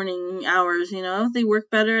work morning hours, if they work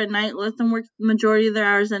better at night, let them work the majority of their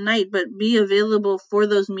hours at night, but be available for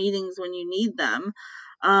those meetings when you need them.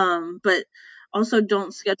 But also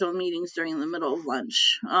don't schedule meetings during the middle of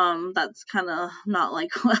lunch. That's kind of not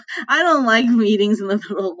like I don't like meetings in the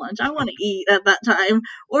middle of lunch. I want to eat at that time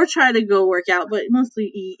or try to go work out, but mostly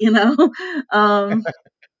eat. um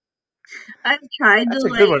I've tried to That's a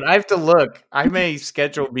good like one. I have to look. I may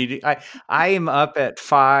schedule meeting. I am up at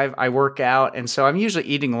 5. I work out, and so I'm usually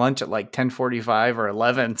eating lunch at like 10:45 or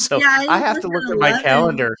 11. So yeah, I I eat have lunch to look at at my 11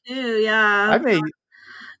 calendar. too, yeah. I may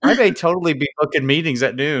I may totally be booking meetings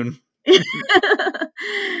at noon.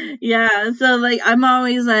 Yeah, so like I'm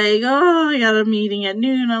always like, oh, I got a meeting at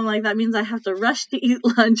noon. I'm like, that means I have to rush to eat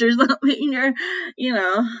lunch or something, or you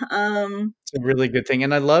know, um, It's a really good thing.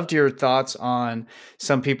 And I loved your thoughts on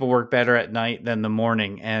some people work better at night than the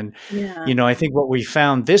morning. And, yeah, I think what we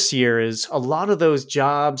found this year is a lot of those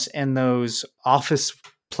jobs and those office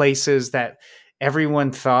places that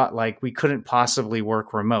everyone thought like we couldn't possibly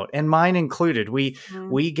work remote, and mine included. Mhm.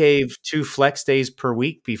 We gave 2 flex days per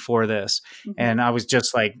week before this, Mhm. and I was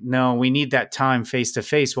just like, no, we need that time face to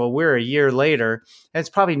face. Well, we're a year later, and it's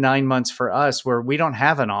probably 9 months for us where we don't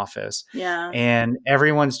have an office, Yeah. and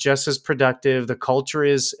everyone's just as productive. The culture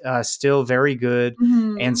is still very good,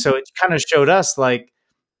 and Mhm. so it kind of showed us like,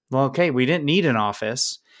 well, okay, we didn't need an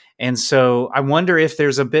office. And so I wonder if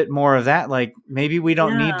there's a bit more of that. Like maybe we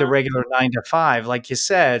don't need the Yeah. regular 9 to 5. Like you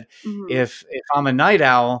said, Mhm. if I'm a night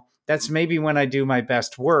owl, that's maybe when I do my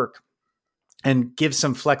best work, and give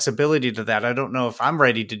some flexibility to that. I don't know if I'm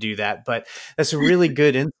ready to do that, but that's a really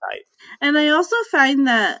good insight. And I also find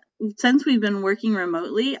that since we've been working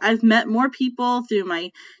remotely, I've met more people through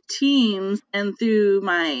my teams and through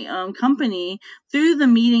my company, through the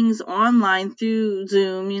meetings online, through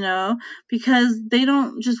Zoom, because they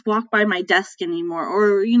don't just walk by my desk anymore.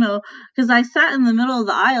 Or, because I sat in the middle of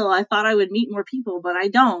the aisle, I thought I would meet more people, but I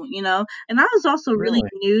don't. And I was also really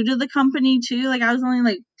Really? new to the company too. Like I was only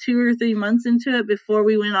like 2 or 3 months into it before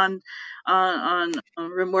we went on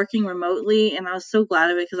working remotely, and I was so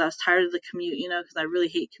glad of it because I was tired of the commute, because I really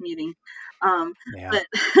hate commuting. Um, Yeah.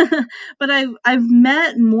 but but I've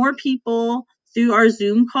met more people through our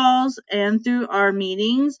Zoom calls and through our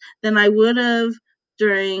meetings than I would have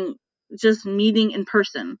during just meeting in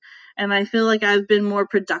person. And I feel like I've been more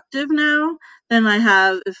productive now than I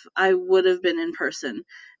have if I would have been in person,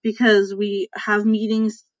 because we have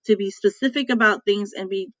meetings to be specific about things and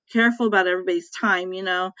be careful about everybody's time,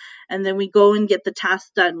 and then we go and get the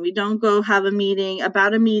task done. We don't go have a meeting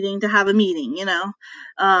about a meeting to have a meeting, Yeah.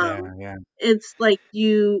 Um, Yeah. it's like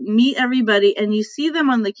you meet everybody and you see them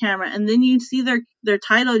on the camera, and then you see their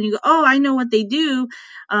title and you go, oh, I know what they do.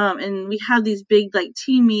 And we have these big like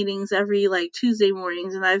team meetings every like Tuesday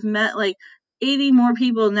mornings, and I've met like 80 more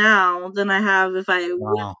people now than I have if I would,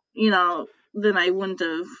 Wow. than I wouldn't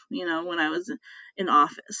have, when I was in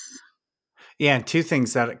office. Yeah, and two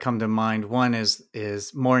things that come to mind. One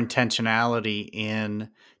is more intentionality in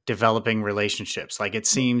developing relationships. Like it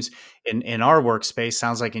seems in our workspace,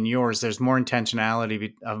 sounds like in yours, there's more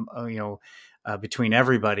intentionality, between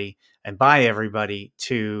everybody and by everybody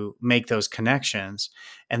to make those connections.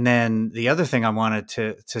 And then the other thing I wanted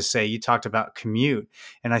to say, you talked about commute,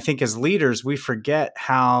 and I think as leaders, we forget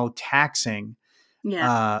how taxing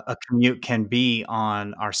Yeah, a commute can be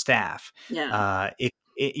on our staff. yeah.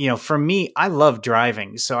 For me, I love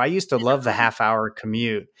driving. So I used to love the half-hour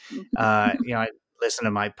commute. I listen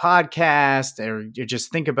to my podcast, or you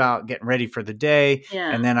just think about getting ready for the day,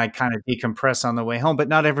 Yeah. and then I kind of decompress on the way home. But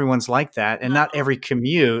not everyone's like that, and not No. every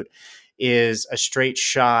commute is a straight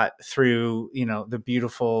shot through, the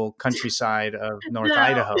beautiful countryside of North No.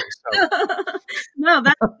 Idaho. So No,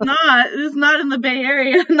 it's not in the Bay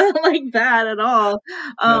Area, not like that at all.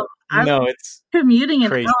 no, I was no, it's commuting an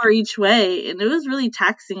crazy. hour each way, and it was really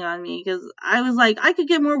taxing on me because I was like, I could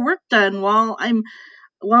get more work done while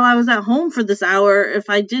I was at home for this hour if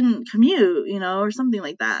I didn't commute, or something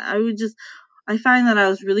like that. I find that I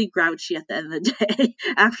was really grouchy at the end of the day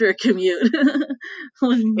after a commute.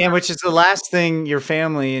 Yeah, which is the last thing your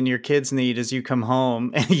family and your kids need is you come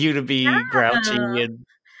home and you to be grouchy Yeah. and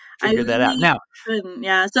I figure that out. really Now, couldn't,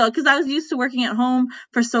 yeah. So, because I was used to working at home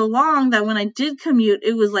for so long that when I did commute,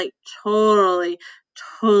 it was like totally,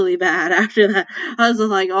 totally bad after that. I was just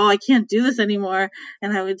like, oh, I can't do this anymore.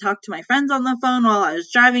 And I would talk to my friends on the phone while I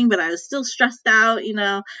was driving, but I was still stressed out,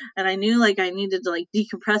 and I knew like I needed to like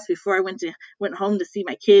decompress before I went home to see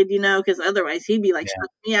my kid, because otherwise he'd be like yeah,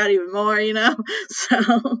 stressing me out even more,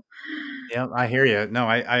 So, yeah, I hear you. No,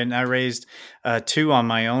 I raised two on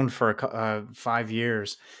my own for 5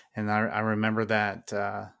 years, and I remember that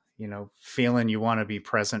feeling you want to be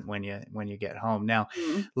present when you get home. Now,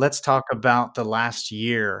 mm. let's talk about the last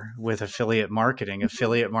year with affiliate marketing.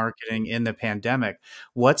 Affiliate marketing in the pandemic.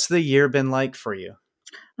 What's the year been like for you?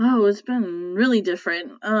 Oh, it's been really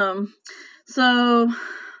different. So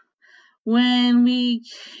when we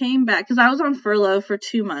came back, because I was on furlough for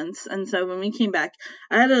 2 months, and so when we came back,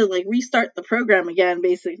 I had to like restart the program again,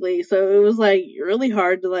 basically. So it was like really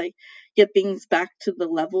hard to like get things back to the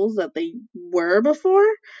levels that they were before,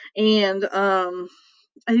 and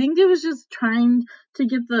I think it was just trying to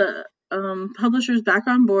get the publishers back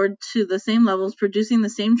on board to the same levels, producing the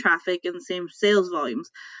same traffic and the same sales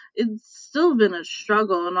volumes. It's still been a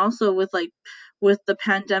struggle, and also with the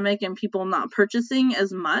pandemic and people not purchasing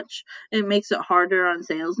as much, it makes it harder on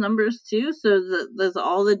sales numbers too. So there's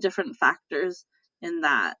all the different factors in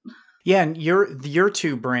that. Yeah, and your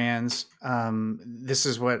two brands. This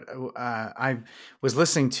is what I was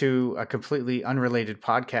listening to a completely unrelated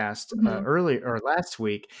podcast Hmm. early or last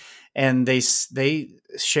week, and they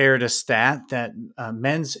shared a stat that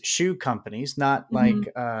men's shoe companies, not Hmm.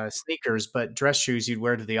 like sneakers, but dress shoes you'd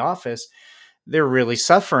wear to the office, they're really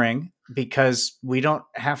suffering because we don't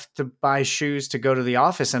have to buy shoes to go to the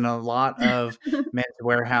office. And a lot of Men's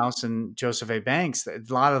Warehouse and Joseph A. Banks, a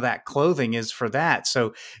lot of that clothing is for that.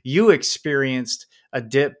 So you experienced a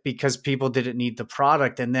dip because people didn't need the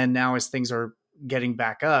product. And then now, as things are getting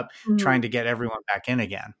back up, Hmm. trying to get everyone back in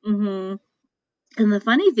again. Hmm. And the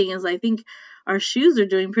funny thing is, I think our shoes are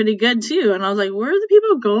doing pretty good too. And I was like, where are the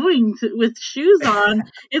people going with shoes on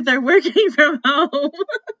if they're working from home?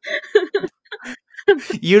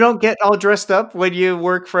 You don't get all dressed up when you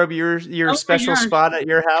work from your Oh my special gosh, spot at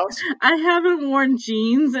your house. I haven't worn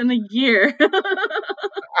jeans in a year, to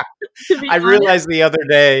be I honest. realized the other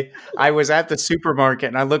day I was at the supermarket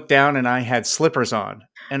and I looked down and I had slippers on,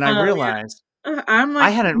 and I Oh yeah, realized I'm I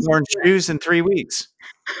like hadn't in worn sweat. shoes in 3 weeks.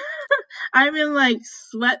 I'm in like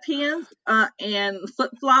sweatpants and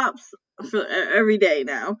flip flops for every day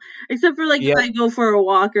now, except for like if Yeah, I go for a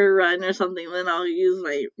walk or run or something, then I'll use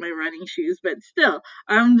my running shoes. But still,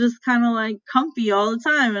 I'm just kind of like comfy all the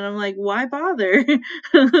time, and I'm like, why bother?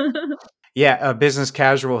 yeah, business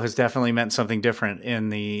casual has definitely meant something different in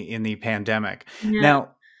the pandemic. Yeah,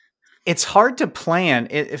 Now, it's hard to plan.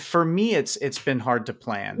 For me, it's been hard to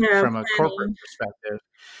plan yeah, from a corporate planning. perspective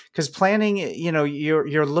because planning,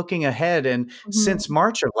 you're looking ahead, and since Hmm.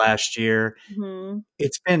 March of last year, Hmm.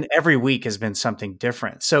 it's been every week has been something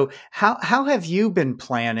different. So how have you been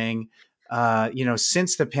planning,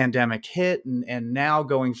 since the pandemic hit and now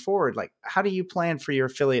going forward? Like, how do you plan for your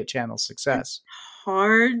affiliate channel It's success?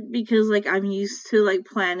 hard because like I'm used to like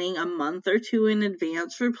planning a month or two in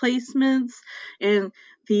advance for placements, and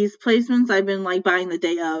these placements I've been like buying the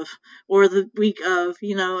day of or the week of,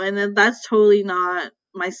 and then that's totally not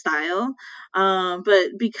my style.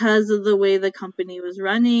 But because of the way the company was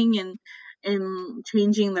running and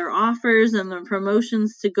changing their offers and their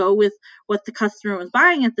promotions to go with what the customer was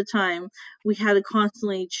buying at the time, we had to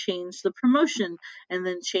constantly change the promotion and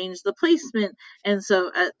then change the placement. And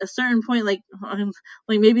so at a certain point, like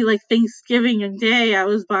maybe like Thanksgiving and Day, I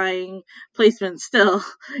was buying placements still,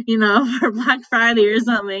 for Black Friday or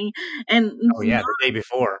something. And Oh it's yeah, the day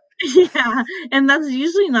before. yeah, and that's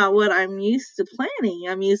usually not what I'm used to planning.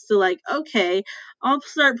 I'm used to like, okay, I'll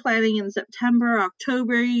start planning in September,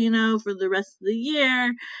 October, for the rest of the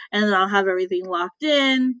year, and then I'll have everything locked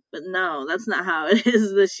in. But no, that's not how it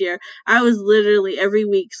is this year. I was literally every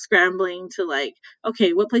week scrambling to like,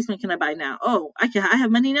 okay, what placement can I buy now? Oh, I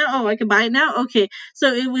have money now. Oh, I can buy it now. Okay.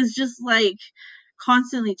 So it was just like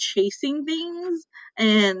constantly chasing things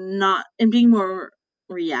and being more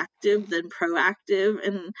reactive than proactive.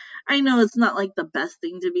 And I know it's not like the best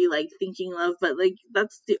thing to be like thinking of, but like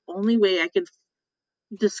that's the only way I could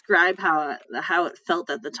describe how it felt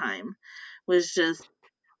at the time, was just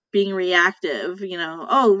being reactive.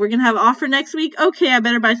 Oh, we're gonna have an offer next week. Okay, I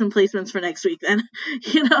better buy some placements for next week then.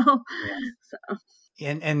 you know. Yeah. So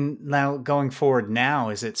And now going forward now,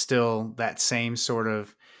 is it still that same sort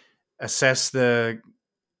of assess the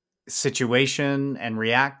situation and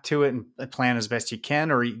react to it and plan as best you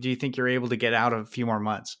can, or do you think you're able to get out a few more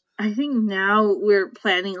months? I think now we're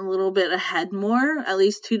planning a little bit ahead more, at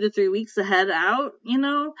least 2 to 3 weeks ahead out,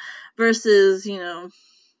 versus,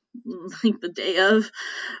 like the day of.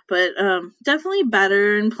 But definitely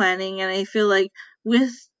better in planning. And I feel like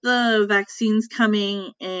with the vaccines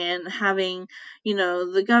coming and having,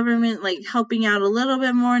 the government like helping out a little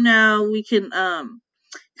bit more now, we can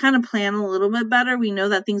kind of plan a little bit better. We know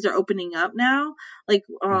that things are opening up now. Like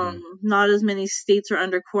Hmm. not as many states are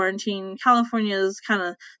under quarantine. California is kind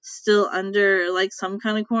of still under like some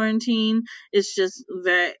kind of quarantine. It's just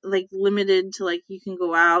very like limited to like you can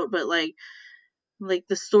go out, but like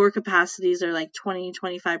the store capacities are like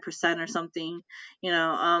 20-25% or something.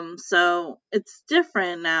 So it's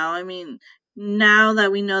different now. I mean, now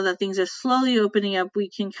that we know that things are slowly opening up, we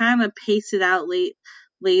can kind of pace it out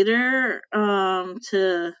later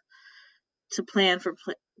to plan for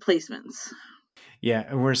placements. Yeah,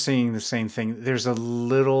 and we're seeing the same thing. There's a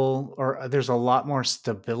lot more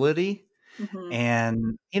stability. Hmm.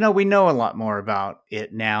 And, we know a lot more about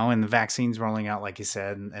it now, and the vaccine's rolling out, like you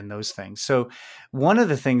said, and those things. So one of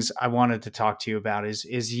the things I wanted to talk to you about is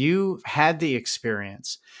you had the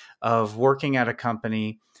experience of working at a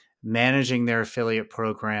company, managing their affiliate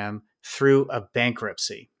program through a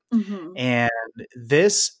bankruptcy. Hmm. And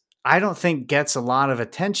this, I don't think, gets a lot of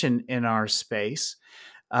attention in our space.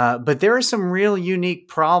 But there are some real unique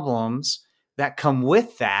problems that come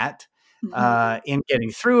with that. in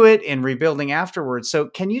getting through it and rebuilding afterwards. So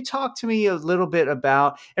can you talk to me a little bit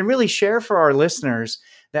about, and really share for our listeners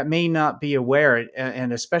that may not be aware,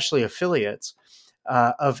 and especially affiliates,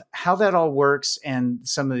 of how that all works and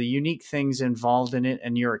some of the unique things involved in it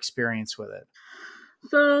and your experience with it?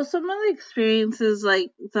 So some of the experiences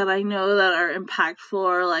like that I know that are impactful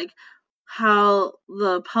are like how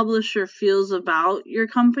the publisher feels about your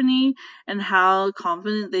company and how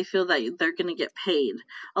confident they feel that they're going to get paid.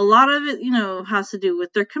 A lot of it, has to do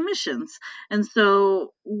with their commissions. And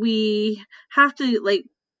so we have to like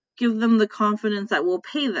give them the confidence that we'll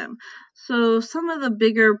pay them. So some of the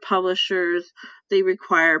bigger publishers, they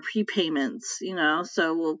require prepayments,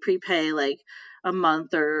 so we'll prepay like a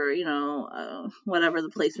month or, whatever the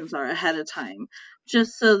placements are ahead of time,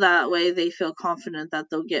 just so that way they feel confident that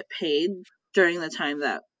they'll get paid during the time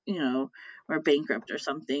that, we're bankrupt or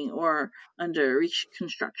something or under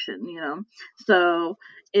reconstruction, So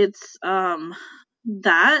it's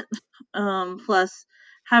that plus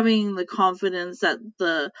having the confidence that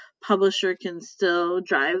the publisher can still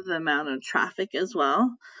drive the amount of traffic as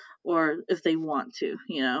well, or if they want to,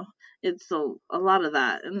 it's a lot of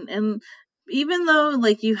that. And even though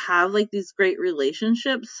like you have like these great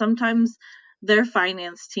relationships, sometimes their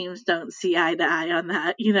finance teams don't see eye to eye on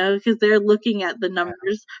that, because they're looking at the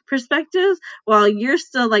numbers perspectives while you're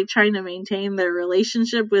still like trying to maintain their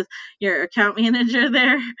relationship with your account manager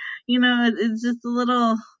there. It's just a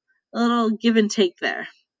little give and take there.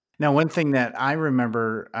 Now, one thing that I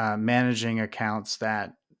remember managing accounts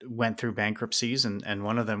that went through bankruptcies, and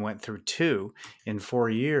one of them went through 2 in 4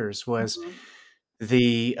 years, was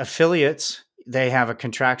the affiliates. They have a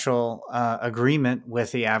contractual agreement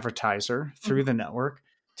with the advertiser through the network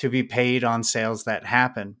to be paid on sales that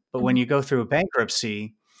happen. But when you go through a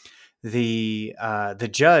bankruptcy, the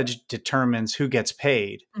judge determines who gets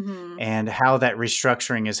paid and how that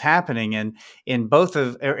restructuring is happening. And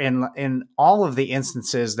in all of the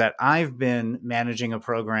instances that I've been managing a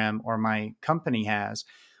program or my company has,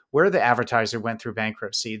 where the advertiser went through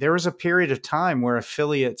bankruptcy, there was a period of time where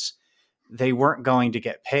affiliates, they weren't going to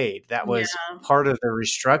get paid. That was part of the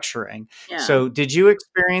restructuring. Yeah. So did you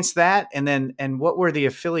experience that? And what were the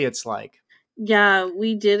affiliates like? Yeah,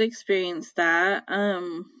 we did experience that.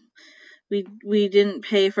 We didn't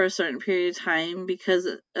pay for a certain period of time because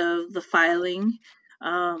of the filing.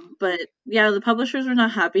 But yeah, the publishers were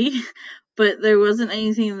not happy, but there wasn't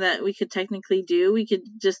anything that we could technically do. We could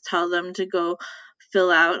just tell them to go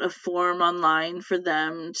fill out a form online for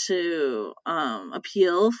them to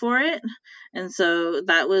appeal for it. And so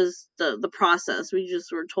that was the process. We just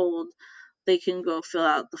were told they can go fill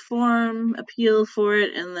out the form, appeal for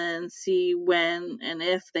it, and then see when and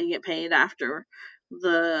if they get paid after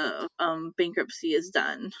the bankruptcy is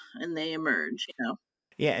done and they emerge.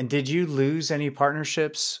 Yeah. And did you lose any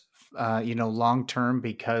partnerships, long term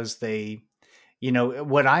because they,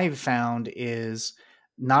 what I've found is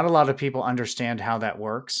not a lot of people understand how that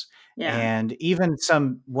works. Yeah. And even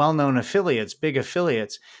some well-known affiliates, big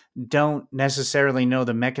affiliates, don't necessarily know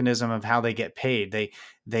the mechanism of how they get paid.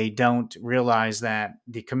 They don't realize that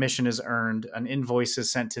the commission is earned, an invoice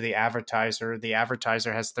is sent to the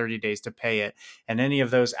advertiser has 30 days to pay it, and any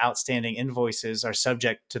of those outstanding invoices are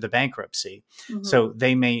subject to the bankruptcy. So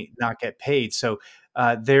they may not get paid. So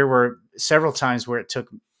there were several times where it took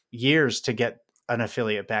years to get an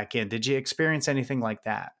affiliate back in. Did you experience anything like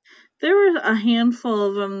that? There were a handful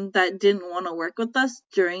of them that didn't want to work with us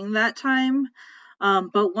during that time.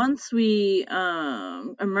 But once we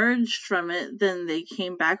emerged from it, then they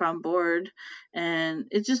came back on board, and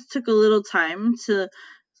it just took a little time to.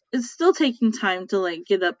 It's still taking time to like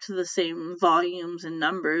get up to the same volumes and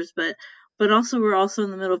numbers, but also we're also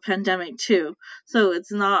in the middle of pandemic too, so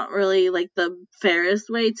it's not really like the fairest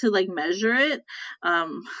way to like measure it.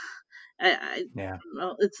 I don't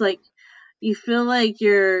know. It's like you feel like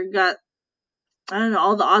I don't know,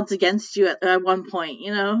 all the odds against you at one point,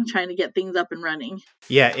 trying to get things up and running.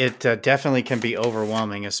 Yeah, it definitely can be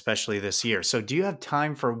overwhelming, especially this year. So do you have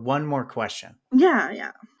time for one more question?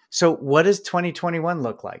 Yeah. So what does 2021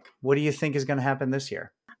 look like? What do you think is going to happen this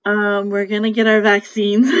year? We're going to get our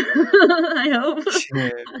vaccines, I hope.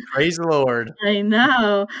 Praise the Lord. I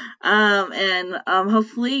know. And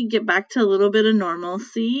hopefully get back to a little bit of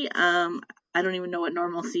normalcy. I don't even know what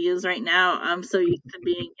normalcy is right now. I'm so used to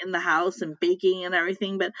being in the house and baking and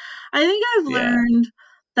everything, but I think I've learned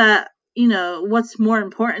that, what's more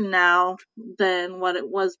important now than what it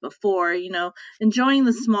was before, enjoying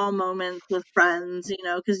the small moments with friends,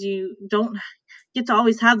 because you get to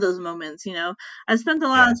always have those moments. I spent a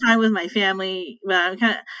lot of time with my family, but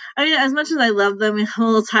as much as I love them, I'm a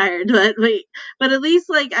little tired, but at least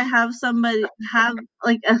like I have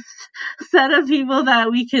like a set of people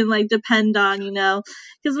that we can like depend on,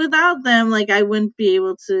 because without them, like I wouldn't be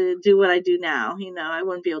able to do what I do now. I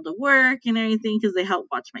wouldn't be able to work and everything because they help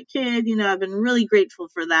watch my kid. I've been really grateful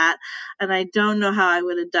for that, and I don't know how I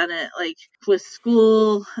would have done it like with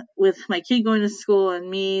school, with my kid going to school and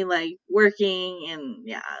me like working, and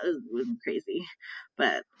yeah, it was crazy.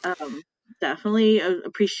 But definitely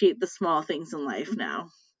appreciate the small things in life now.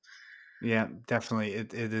 Yeah, definitely.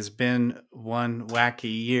 It has been one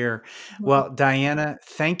wacky year. Well, Diana,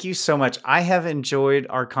 thank you so much. I have enjoyed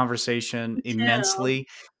our conversation immensely.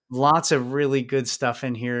 Lots of really good stuff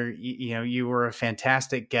in here. You were a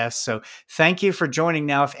fantastic guest. So thank you for joining.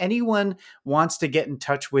 Now, if anyone wants to get in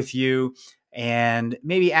touch with you and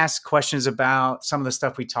maybe ask questions about some of the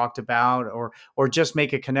stuff we talked about, or just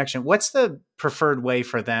make a connection, what's the preferred way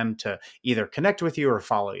for them to either connect with you or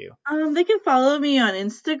follow you? They can follow me on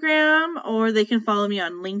Instagram, or they can follow me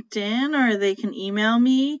on LinkedIn, or they can email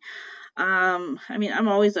me. I'm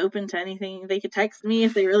always open to anything. They could text me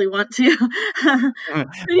if they really want to.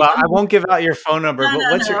 Well, I won't give out your phone number, but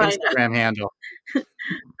what's your Instagram handle?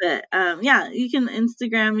 But you can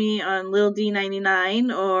Instagram me on Lil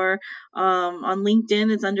D99, or on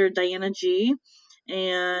LinkedIn it's under Diana G,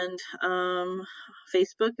 and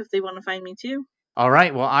Facebook if they want to find me too. All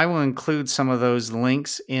right. Well, I will include some of those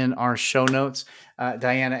links in our show notes.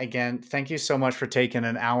 Diana, again, thank you so much for taking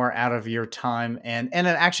an hour out of your time, and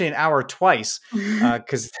actually an hour twice,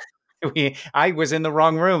 because I was in the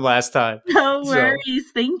wrong room last time. No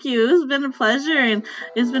worries. Thank you. It's been a pleasure, and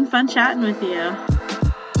it's been fun chatting with you.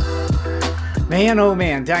 Man, oh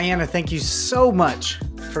man, Diana, thank you so much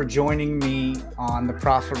for joining me on the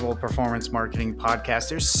Profitable Performance Marketing Podcast.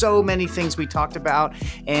 There's so many things we talked about,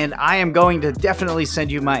 and I am going to definitely send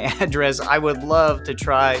you my address. I would love to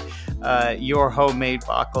try your homemade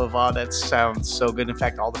baklava. That sounds so good. In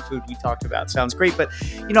fact, all the food we talked about sounds great. But,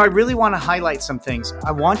 I really want to highlight some things.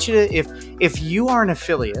 I want you to, if you are an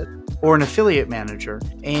affiliate or an affiliate manager,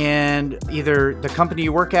 and either the company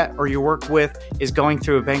you work at or you work with is going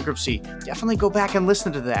through a bankruptcy, definitely go back and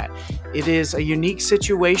listen to that. It is a unique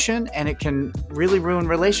situation, and it can really ruin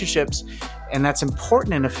relationships, and that's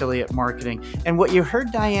important in affiliate marketing. And what you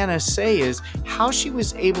heard Diana say is how she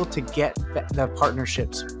was able to get the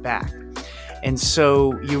partnerships back. And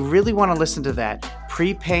so you really want to listen to that.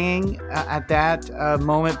 Prepaying at that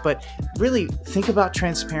moment, but really think about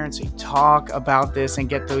transparency. Talk about this and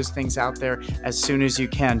get those things out there as soon as you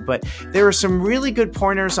can. But there are some really good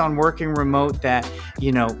pointers on working remote that,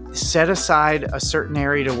 set aside a certain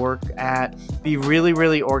area to work at, be really,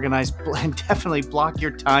 really organized, and definitely block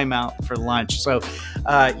your time out for lunch. So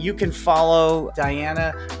you can follow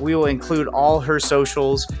Diana. We will include all her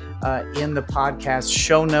socials in the podcast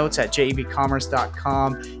show notes at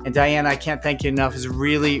jebcommerce.com. And Diana, I can't thank you enough. It's a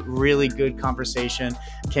really, really good conversation.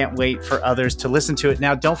 Can't wait for others to listen to it.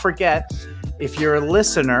 Now, don't forget, if you're a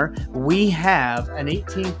listener, we have an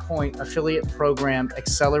 18-point affiliate program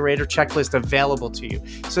accelerator checklist available to you.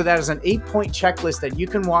 So that is an 8-point checklist that you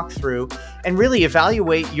can walk through and really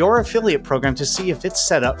evaluate your affiliate program to see if it's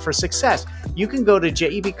set up for success. You can go to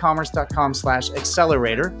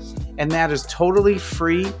jebcommerce.com/accelerator, and that is totally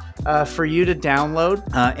free for you to download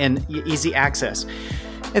and easy access.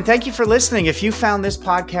 And thank you for listening. If you found this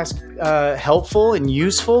podcast helpful and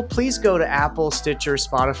useful, please go to Apple, Stitcher,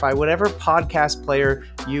 Spotify, whatever podcast player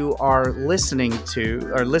you are listening to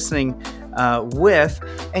or listening with,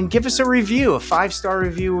 and give us a review. A 5-star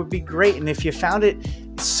review would be great. And if you found it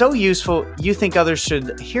so useful, you think others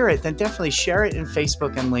should hear it, then definitely share it in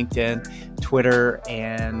Facebook and LinkedIn, Twitter,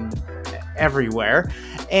 and everywhere,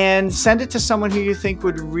 and send it to someone who you think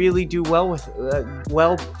would really do well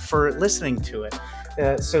for listening to it.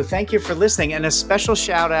 So thank you for listening, and a special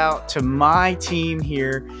shout out to my team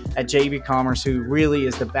here at JB Commerce, who really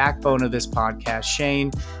is the backbone of this podcast. Shane,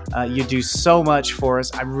 you do so much for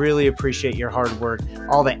us. I really appreciate your hard work,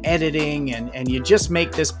 all the editing, and you just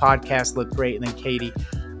make this podcast look great. And then Katie,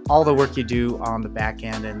 all the work you do on the back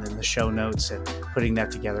end and then the show notes and putting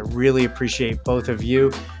that together. Really appreciate both of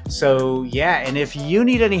you. So yeah, and if you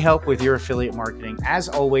need any help with your affiliate marketing, as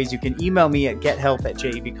always, you can email me at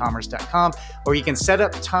gethelp@jebcommerce.com, or you can set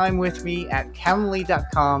up time with me at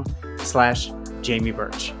calendly.com/Jamie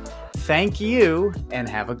Birch. Thank you and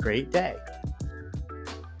have a great day.